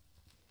 Yeah.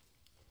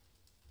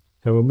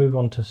 So we'll move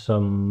on to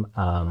some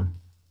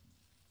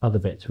other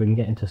bits. We can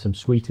get into some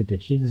sweeter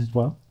dishes as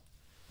well.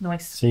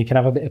 Nice. So you can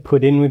have a bit of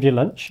pudding with your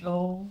lunch.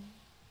 Oh,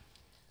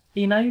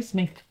 he knows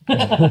me. You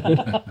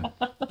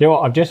know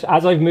what?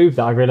 As I've moved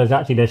that, I realised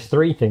actually there's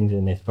 3 things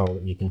in this bowl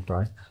that you can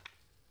try.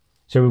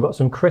 So we've got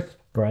some crisp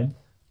bread,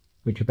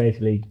 which are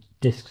basically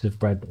discs of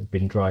bread that have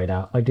been dried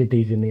out. I did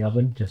these in the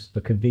oven just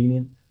for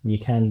convenience. You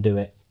can do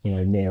it,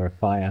 near a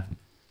fire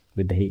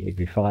with the heat of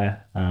your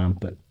fire,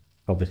 but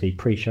obviously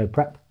pre-show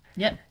prep.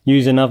 Yep.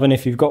 Use an oven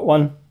if you've got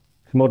one.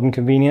 For modern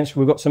convenience.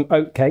 We've got some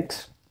oat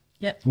cakes.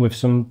 Yep. With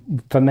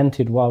some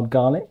fermented wild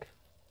garlic.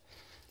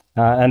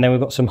 And then we've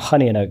got some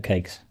honey and oat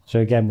cakes. So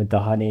again, with the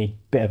honey,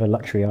 bit of a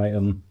luxury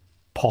item,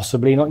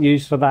 possibly not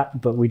used for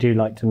that, but we do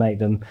like to make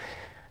them.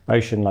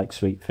 Ocean likes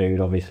sweet food,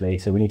 obviously,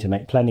 so we need to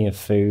make plenty of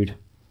food.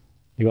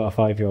 You've got a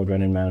 5-year-old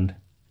running around,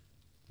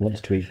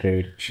 wants to eat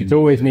food. It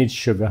always needs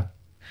sugar.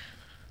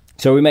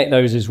 So we make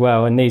those as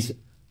well. And these,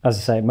 as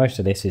I say, most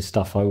of this is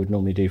stuff I would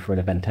normally do for an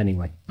event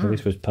anyway. So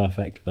this was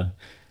perfect for...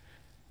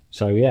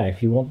 So yeah,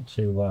 if you want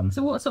to...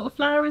 So what sort of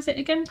flour is it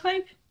again,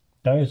 Craig?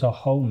 Those are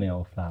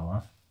wholemeal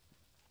flour.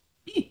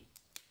 You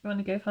want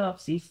to go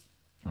halfsies?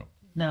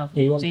 No.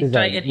 He wants see, his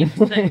straight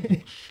own.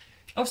 in.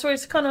 Oh, sorry,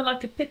 it's kind of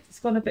like a pit. It's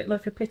gone a bit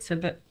like a pita,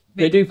 but...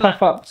 They do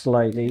puff up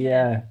slightly,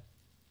 yeah.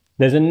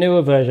 There's a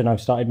newer version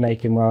I've started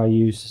making where I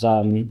use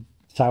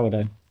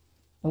sourdough.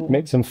 Oh.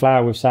 Mix some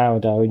flour with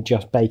sourdough and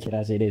just bake it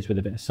as it is with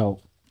a bit of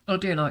salt. I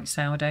do like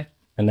sourdough.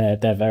 And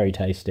they're very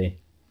tasty.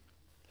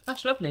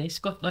 That's lovely. It's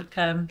got like,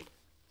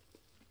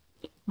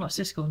 what's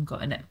this one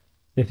got in it?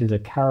 This is a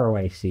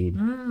caraway seed.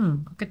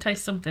 I could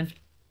taste something.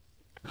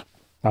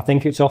 I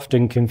think it's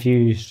often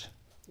confused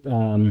sort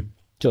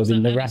of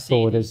in the very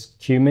record as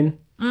cumin.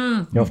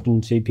 You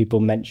often see people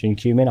mention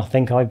cumin. I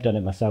think I've done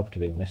it myself, to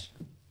be honest.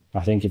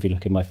 I think if you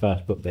look in my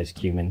first book, there's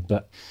cumin.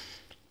 But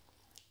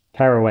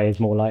caraway is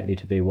more likely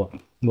to be what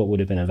would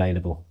have been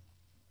available.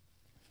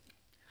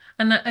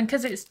 And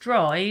because it's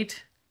dried,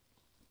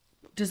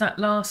 does that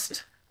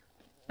last?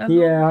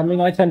 Yeah, I mean,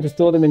 I tend to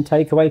store them in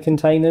takeaway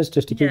containers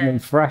just to keep them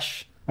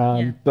fresh.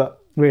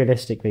 But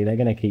realistically, they're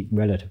going to keep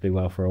relatively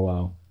well for a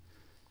while.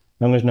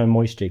 As long as no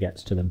moisture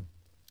gets to them.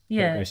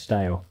 Yeah. They're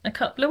stale. A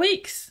couple of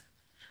weeks.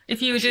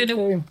 If you were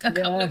doing a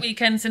couple of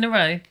weekends in a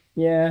row.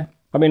 Yeah.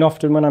 I mean,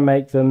 often when I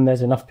make them,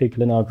 there's enough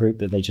people in our group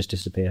that they just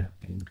disappear.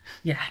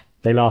 Yeah.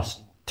 They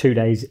last 2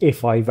 days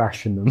if I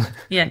ration them.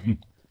 Yeah.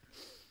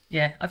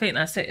 Yeah, I think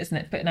that's it, isn't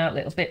it? Putting out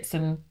little bits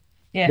and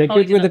They're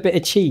good with a bit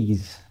of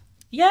cheese.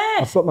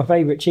 Yes. I've got my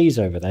favourite cheese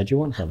over there. Do you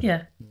want some?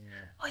 Yeah.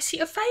 Oh, is it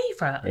your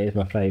favourite? It is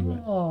my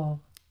favourite. Oh.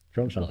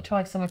 Do you want some? I'll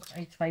try some of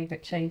Craig's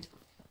favourite cheese.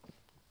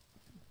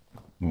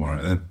 All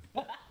right then.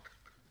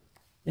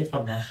 It's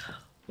on there.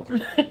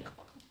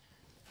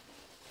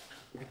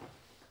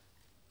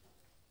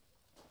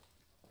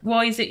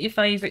 Why is it your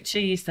favourite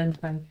cheese then,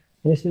 Craig?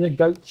 This is a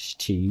goat's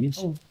cheese.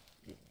 Oh.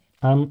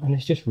 And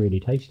it's just really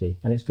tasty.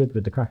 And it's good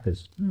with the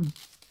crackers.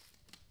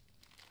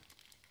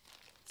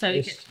 So,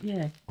 It's-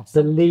 yeah. I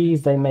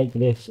believe they make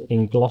this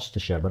in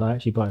Gloucestershire, but I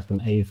actually buy it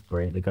from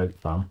Avebury at the goat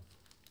farm.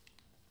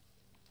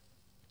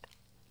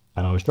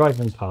 And I was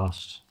driving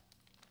past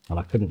and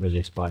I couldn't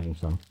resist buying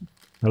some.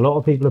 A lot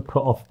of people are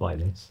put off by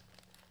this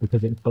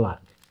because it's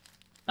black.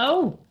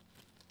 Oh.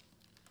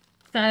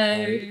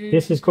 So,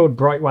 This is called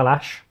Brightwell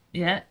Ash.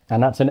 yeah.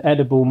 And that's an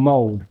edible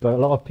mould, but a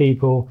lot of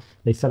people,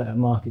 they sell it at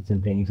markets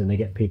and things, and they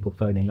get people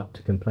phoning up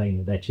to complain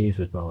that their cheese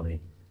was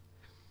mouldy.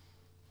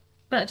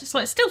 But just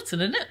like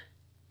Stilton, isn't it?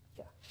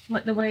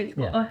 Like the way it's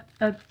got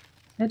a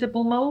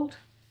edible mould.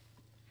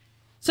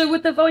 So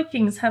would the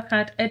Vikings have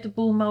had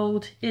edible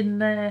mould in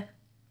their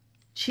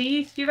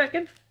cheese, do you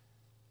reckon?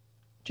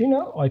 Do you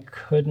know? I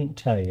couldn't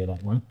tell you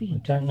that one. I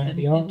don't know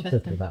the answer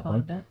to that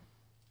one. Out.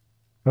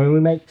 I mean, we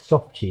make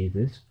soft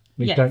cheeses,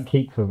 which don't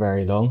keep for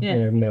very long. Yeah.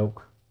 You know,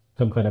 milk,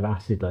 some kind of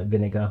acid like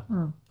vinegar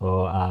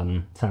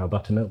or sour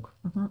buttermilk.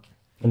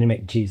 And you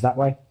make cheese that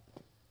way.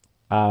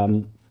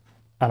 And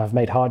I've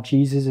made hard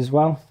cheeses as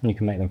well. You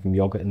can make them from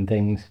yogurt and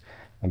things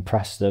and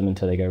press them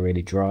until they go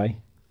really dry.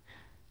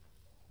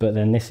 But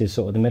then this is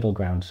sort of the middle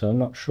ground, so I'm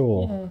not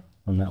sure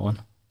on that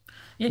one.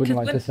 Yeah, Wouldn't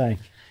like to say.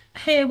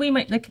 Here we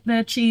make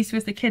the cheese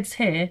with the kids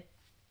here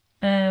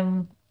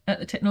at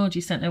the technology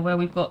centre where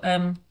we've got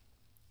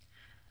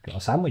Got a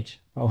sandwich.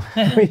 Oh,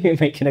 you're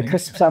making a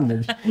crisp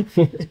sandwich.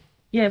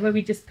 yeah, where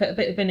we just put a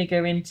bit of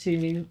vinegar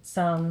into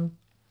some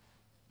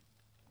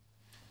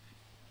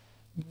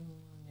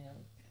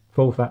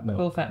Full fat milk.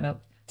 full fat milk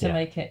to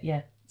make it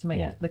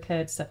the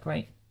curds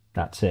separate.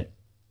 That's it.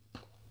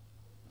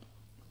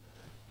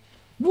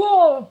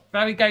 Whoa!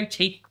 Very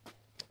goaty,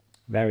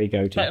 Very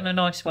goaty. but in a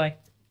nice way.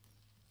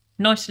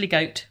 Nicely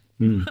goat.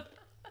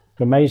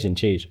 Amazing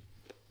cheese.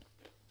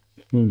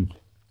 So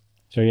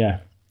yeah,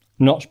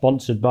 not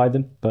sponsored by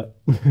them, but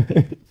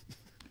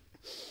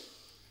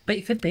But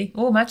you could be.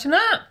 Oh, imagine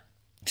that.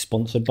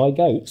 sponsored by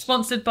goats.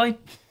 Sponsored by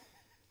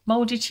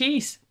mouldy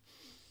cheese.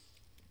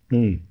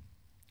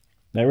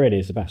 That really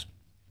is the best.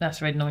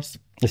 That's really nice.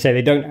 They say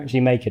they don't actually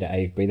make it at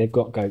Avebury. They've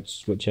got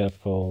goats which are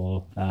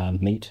for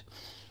meat.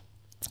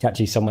 It's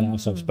actually someone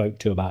else I've spoke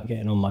to about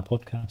getting on my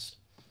podcast.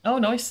 Oh,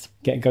 nice.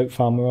 Get a goat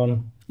farmer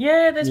on.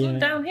 Yeah, there's one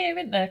down here,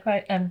 isn't there?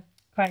 Craig,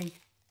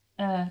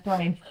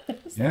 Dwayne.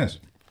 Yes.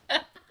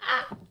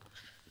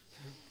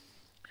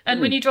 And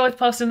when you drive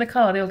past in the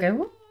car, they'll go,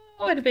 "Whoa,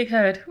 what a big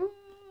herd." Whoa.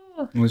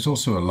 Well, there's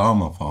also a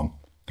llama farm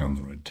down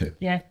the road too.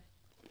 Yeah.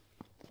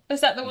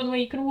 Is that the one where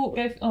you can walk?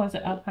 Is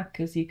it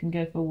alpacas? You can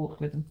go for a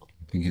walk with them.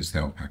 I think it's the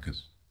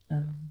alpacas.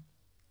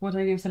 What do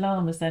they do with the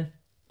llamas then?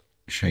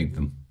 Shave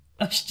them.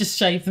 I should just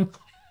shave them.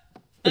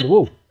 For the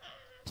wool.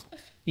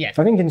 Yeah.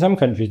 I think in some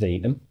countries they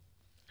eat them.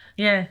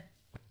 Yeah.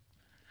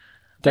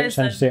 Don't There's,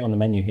 tend to see it on the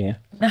menu here.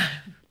 I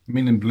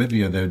mean, in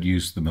Bolivia they would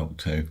use the milk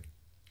too.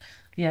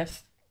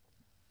 Yes.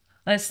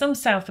 There's some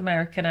South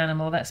American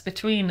animal that's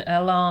between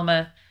a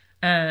llama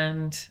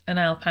and an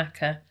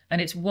alpaca,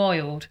 and it's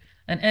wild.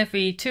 And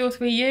every 2 or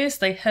 3 years,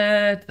 they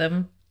herd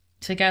them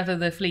to gather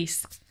the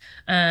fleece.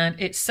 And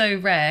it's so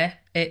rare,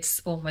 it's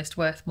almost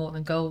worth more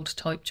than gold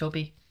type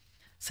jobby.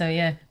 So,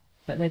 yeah,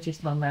 but they're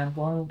just run around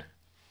wild.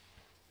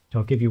 So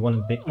I'll give you one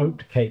of the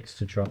oat cakes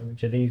to try,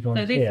 which are these ones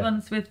So these here.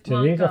 ones with So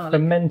wild these are garlic.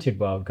 fermented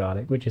wild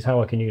garlic, which is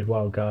how I can use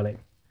wild garlic.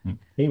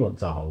 He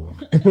wants a whole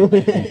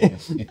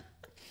one.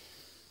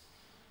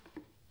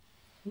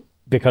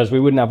 Because we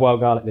wouldn't have wild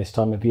garlic this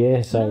time of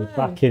year, so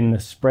back in the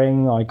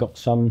spring I got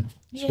some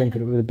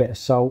sprinkled with a bit of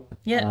salt,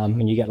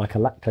 and you get like a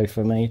lacto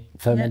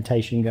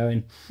fermentation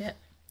going. Yeah.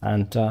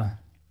 And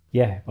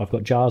I've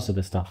got jars of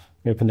the stuff.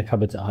 You open the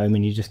cupboards at home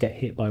and you just get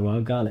hit by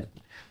wild garlic.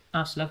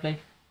 That's lovely.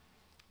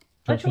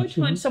 I tried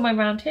to find somewhere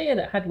around here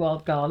that had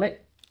wild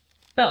garlic,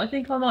 but I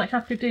think I might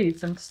have to do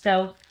some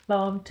stealth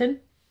planting.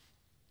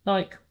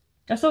 Like,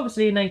 that's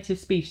obviously a native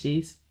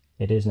species.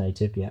 It is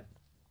native, yeah.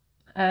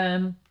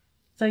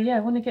 So yeah, I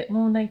want to get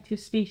more native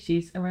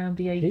species around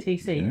the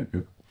ATC. Yeah,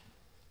 good.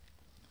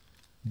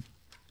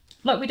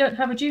 Like, we don't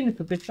have a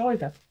juniper bush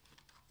either.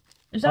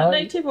 Is that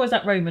native or is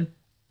that Roman?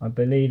 I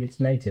believe it's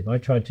native. I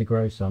tried to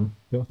grow some.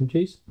 You want some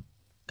cheese?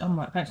 I'm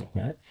right, thanks.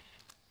 Yeah.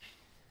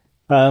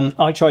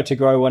 I tried to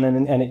grow one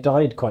and it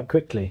died quite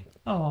quickly.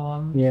 Oh,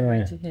 I'm Yeah.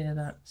 sorry to hear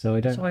that. So I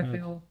don't Sorry have- for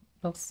your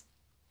loss.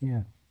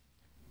 Yeah.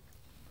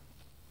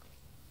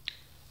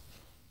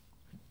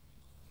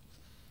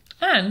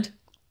 And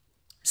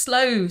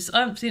sloes. I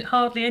haven't seen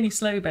hardly any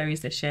sloe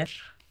berries this year.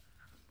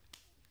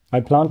 I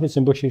planted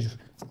some bushes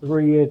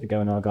 3 years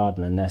ago in our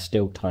garden and they're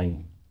still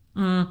tiny.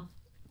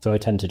 So I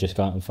tend to just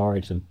go out and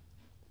forage them.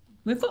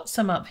 We've got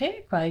some up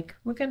here, Craig.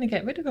 We're going to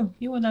get rid of them.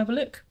 You want to have a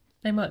look?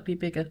 They might be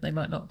bigger, they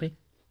might not be.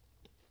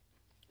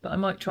 But I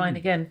might try and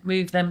again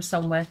move them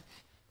somewhere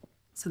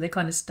so they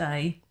kind of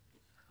stay.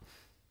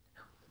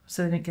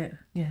 So they don't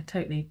get,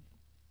 totally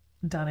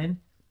done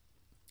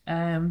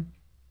in.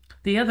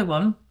 The other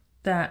one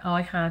that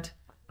I had,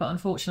 but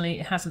unfortunately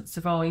it hasn't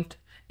survived,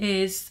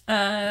 is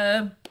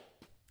the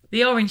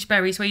orange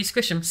berries where you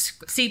squish them.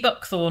 Sea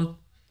buckthorn.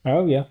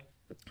 Oh, yeah.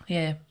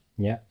 Yeah.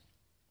 Yeah.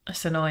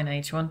 It's an Iron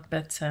Age one,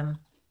 but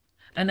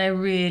and they're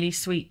really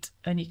sweet,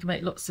 and you can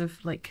make lots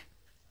of like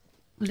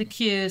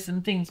liqueurs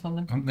and things from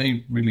them. Aren't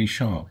they really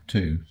sharp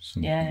too?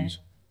 Sometimes?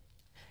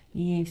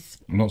 Yes,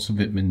 Lots of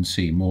vitamin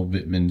C, more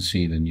vitamin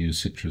C than your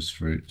citrus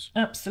fruits.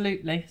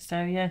 absolutely.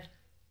 So yeah,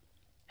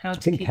 how to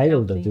I think keep kale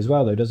healthy. does as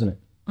well, though, doesn't it?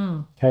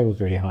 Kale's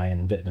really high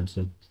in vitamin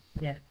C.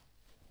 Yeah.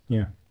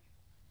 Yeah.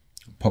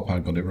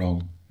 Popeye got it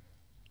wrong.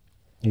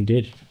 He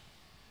did.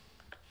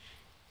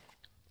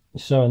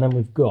 So, and then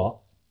we've got,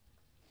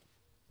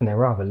 and they're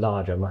rather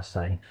large, I must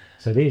say.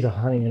 So these are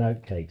honey and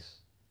oat cakes.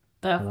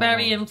 They're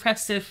very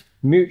impressive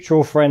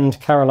Mutual friend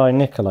Caroline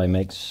Nicolai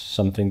makes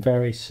something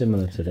very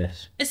similar to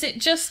this. Is it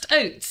just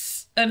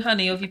oats and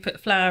honey, or have you put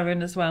flour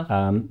in as well?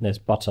 There's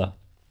butter.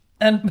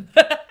 And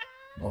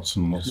Lots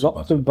and lots,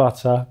 Lots of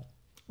butter.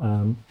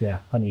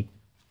 Honey,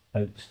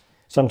 oats.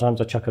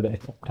 Sometimes I chuck a bit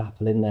of chopped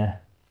apple in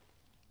there.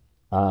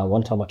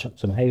 One time I chucked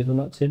some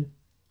hazelnuts in.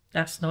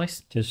 that's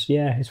nice. Just,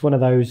 it's one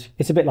of those.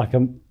 It's a bit like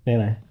a,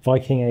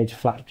 Viking age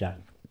flapjack.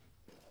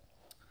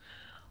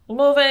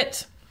 Love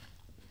it.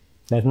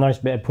 There's a nice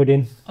bit of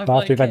pudding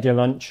after you've had your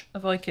lunch. I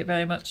like it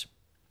very much.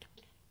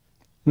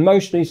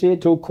 Mostly, see,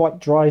 it's all quite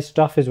dry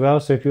stuff as well.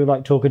 So if you're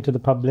like talking to the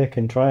public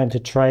and trying to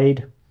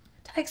trade.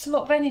 Takes a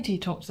lot of energy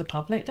to talk to the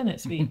public, doesn't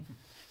it, Sweet?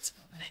 It's a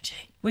lot of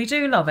energy. We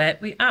do love it.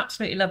 We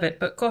absolutely love it.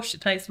 But gosh,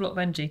 it takes a lot of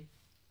energy.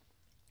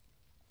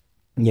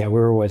 Yeah,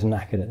 we're always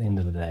knackered at the end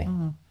of the day.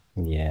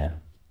 Yeah.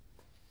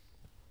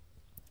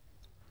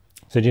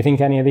 So do you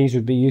think any of these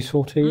would be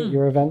useful to you at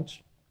your events?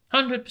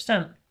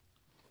 100%.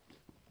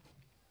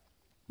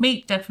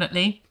 Meat,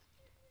 definitely.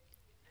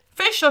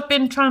 Fish, I've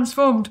been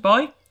transformed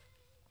by.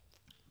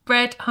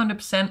 Bread,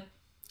 100%.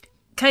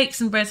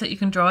 Cakes and breads that you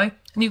can dry.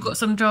 And you've got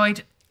some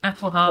dried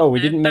apple heart. Oh, we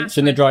didn't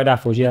mention the dried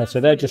apples. Yeah, so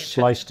they're just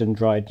brilliant. sliced and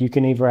dried. You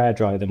can either air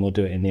dry them or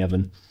do it in the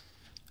oven.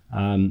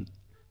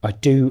 I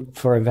do,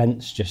 for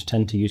events, just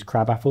tend to use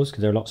crab apples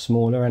because they're a lot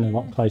smaller and a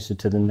lot closer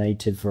to the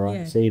native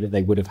variety that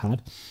they would have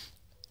had.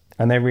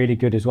 And they're really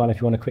good as well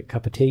if you want a quick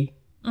cup of tea.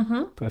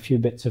 Put a few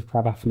bits of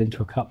crab apple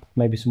into a cup,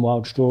 maybe some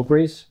wild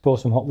strawberries, pour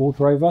some hot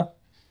water over,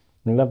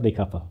 and a lovely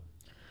cuppa.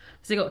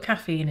 Has it got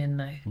caffeine in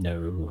though?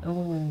 No.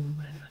 Oh,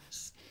 very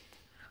nice.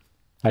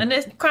 And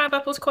this crab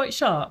apple's quite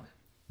sharp.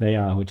 They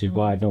are, which is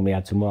why I'd normally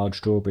add some wild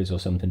strawberries or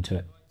something to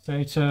it.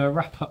 So to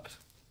wrap up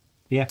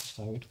the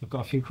episode, I've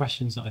got a few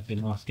questions that I've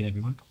been asking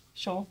everyone.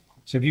 Sure.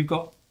 So have you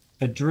got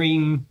a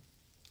dream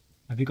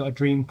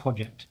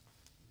project?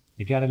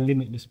 If you had a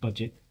limitless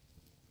budget,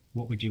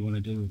 what would you want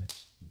to do with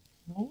it?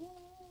 Ooh.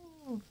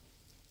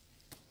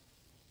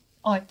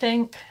 I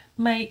think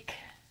make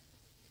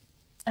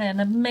an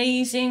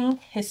amazing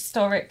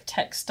historic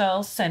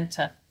textile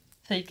centre.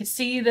 So you could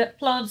see the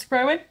plants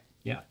growing.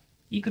 Yeah.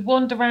 You could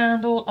wander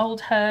around all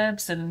old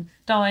herbs and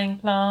dying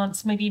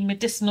plants, maybe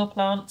medicinal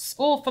plants,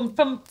 all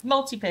from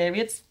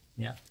multi-periods.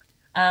 Yeah.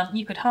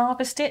 You could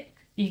harvest it.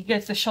 You could go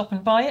to the shop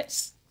and buy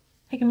it.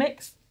 Pick a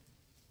mix.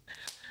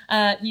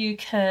 You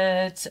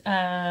could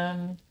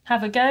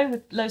have a go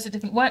with loads of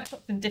different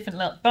workshops in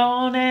different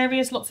barn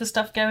areas, lots of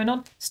stuff going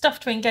on.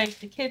 Stuff to engage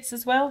the kids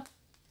as well.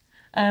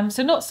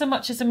 So not so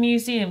much as a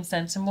museum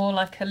centre, more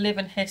like a live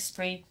in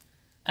history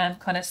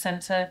kind of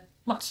centre,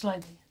 much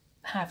like they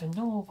have in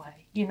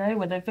Norway,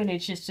 where the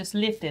village is just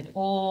lived in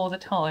all the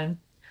time.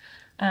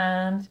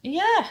 And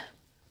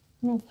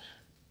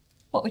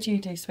what would you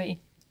do,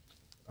 sweetie?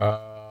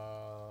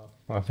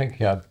 I think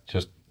I'd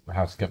just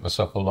have to get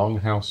myself a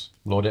longhouse,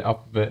 load it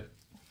up a bit.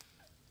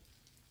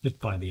 Just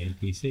buy the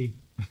APC.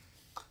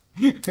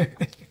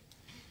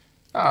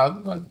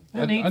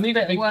 I need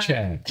a big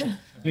chair.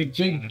 Big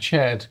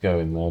chair to go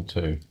in there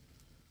too.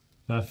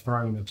 A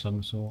throne of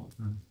some sort.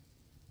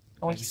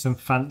 Or Some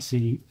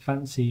fancy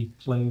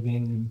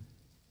clothing and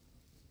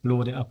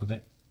lord it up a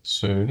bit.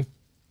 Soon.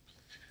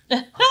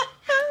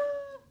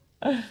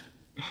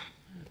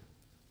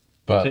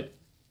 But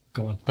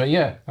Go on. But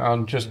yeah,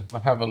 I'll just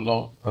have a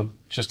long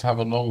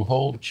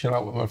haul, chill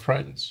out with my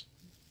friends,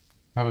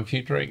 have a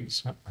few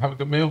drinks, have a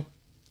good meal,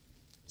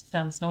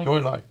 sounds nice.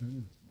 enjoy life.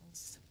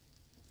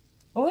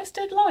 Always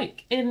did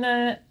like in.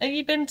 Have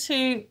you been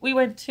to? We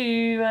went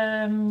to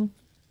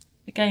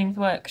the Games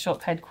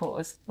Workshop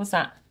headquarters. What's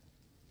that?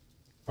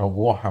 A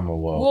Warhammer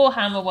world.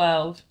 Warhammer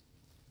World,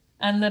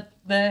 and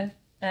the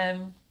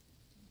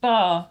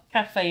bar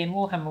cafe in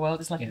Warhammer World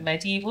is like a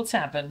medieval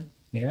tavern.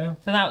 Yeah,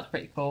 So that was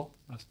pretty cool.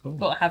 that's cool.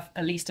 Got to have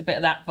at least a bit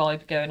of that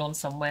vibe going on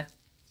somewhere.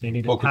 So you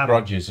need a Book of panel.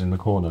 Grudges in the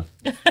corner.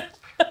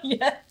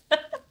 Yeah.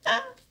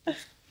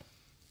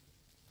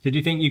 Did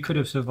you think you could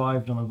have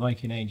survived on a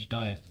Viking Age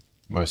diet?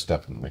 Most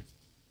definitely.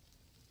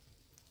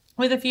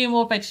 With a few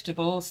more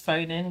vegetables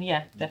thrown in,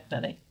 yeah,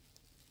 definitely.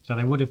 So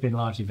they would have been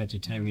largely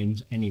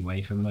vegetarians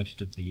anyway for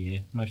most of the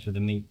year. Most of the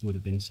meat would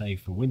have been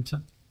saved for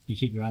winter. You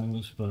keep your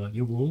animals for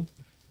your wool,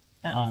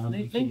 for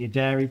Absolutely. your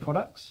dairy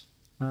products,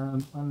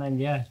 and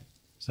then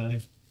so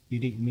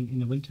you'd eat meat in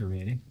the winter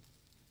really.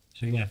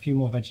 So a few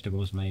more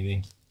vegetables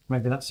maybe.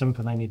 Maybe that's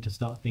something they need to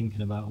start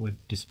thinking about with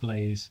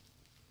displays.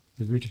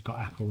 Because we've just got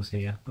apples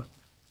here, but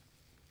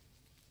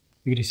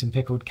you could do some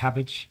pickled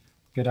cabbage.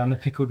 Go down the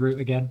pickled route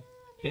again.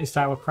 Bit of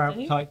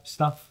sauerkraut type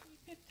stuff.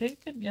 You could do,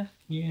 couldn't you?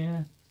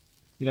 Yeah.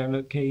 You don't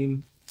look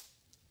keen.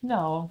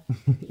 No.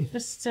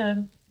 Just,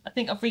 I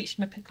think I've reached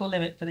my pickle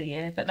limit for the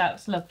year, but that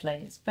was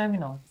lovely. It's very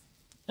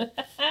nice.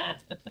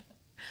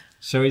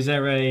 So is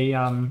there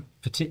a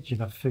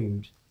particular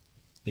food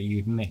that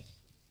you'd miss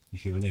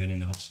if you were living in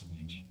the Viking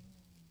Age?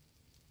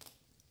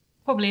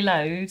 Probably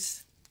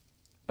loads,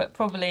 but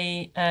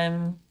probably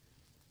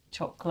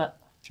chocolate.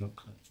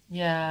 Chocolate.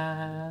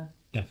 Yeah.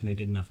 Definitely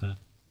didn't have that.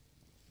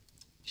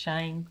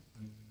 Shame.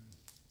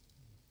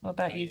 What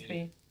about you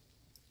three?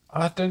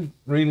 I don't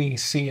really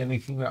see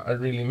anything that I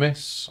really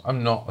miss.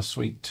 I'm not a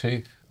sweet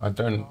tooth. I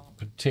don't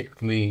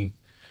particularly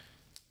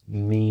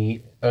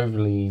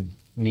overly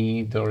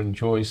need or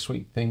enjoy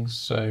sweet things,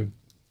 so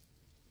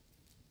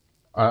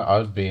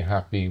I'd be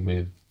happy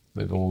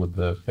with all of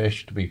the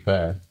fish, to be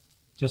fair.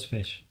 Just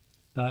fish.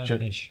 Diet of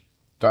fish.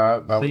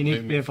 That So you would need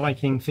do to be a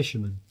Viking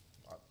fisherman.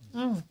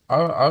 well,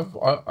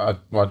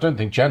 I don't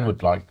think Jen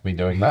would like me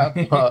doing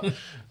that, but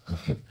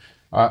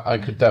I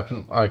could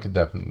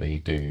definitely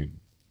do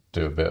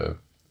a bit of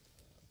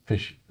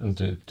fish and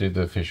do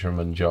the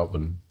fisherman job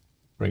and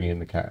bring in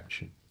the catch.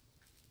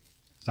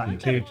 Does that I don't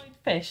include? mind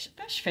fish.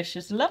 Bush fish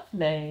is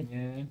lovely.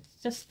 Yeah.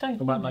 Just don't.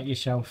 What about like your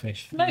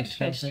shellfish? smoked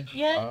fish?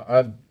 Yeah.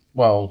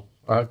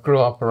 I grew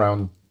up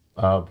around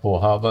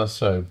Port Harbour,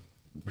 so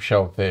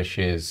shellfish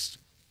is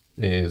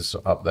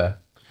up there.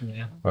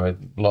 Yeah. Right,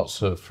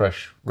 lots of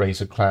fresh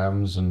razor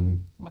clams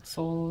and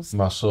Mussels.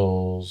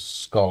 mussels,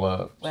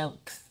 scallops,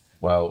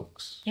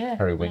 whelks, Yeah, I like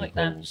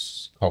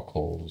periwinkles,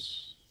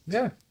 cockles.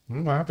 Yeah,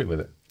 I'm happy with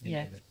it.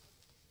 Yeah.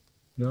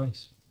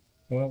 Nice.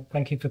 Well,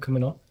 thank you for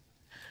coming on.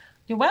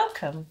 You're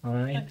welcome. All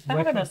right. Thanks for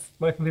having us.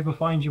 Where can people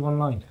find you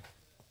online?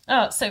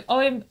 So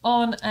I'm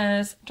on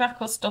as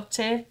Drakos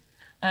Dottir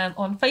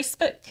on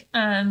Facebook,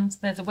 and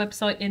there's a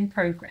website in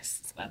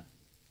progress as well.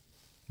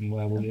 And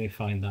where will they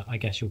find that? I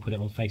guess you'll put it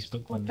on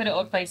Facebook. We'll put it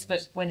on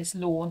Facebook when it's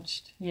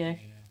launched. Yeah.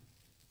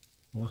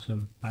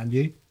 Awesome. And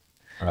you?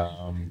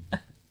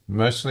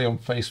 Mostly on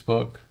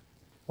Facebook,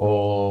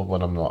 or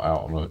when I'm not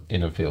out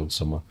in a field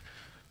somewhere.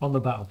 On the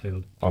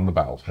battlefield. On the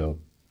battlefield.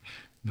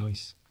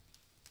 Nice.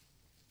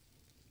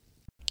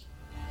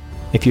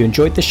 If you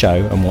enjoyed the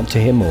show and want to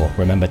hear more,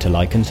 remember to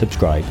like and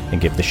subscribe and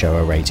give the show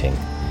a rating.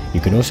 You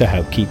can also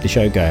help keep the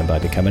show going by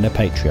becoming a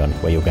Patreon,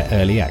 where you'll get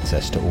early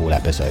access to all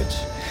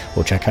episodes.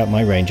 Or check out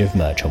my range of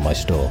merch on my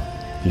store.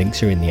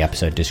 Links are in the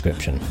episode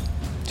description.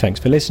 Thanks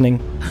for listening.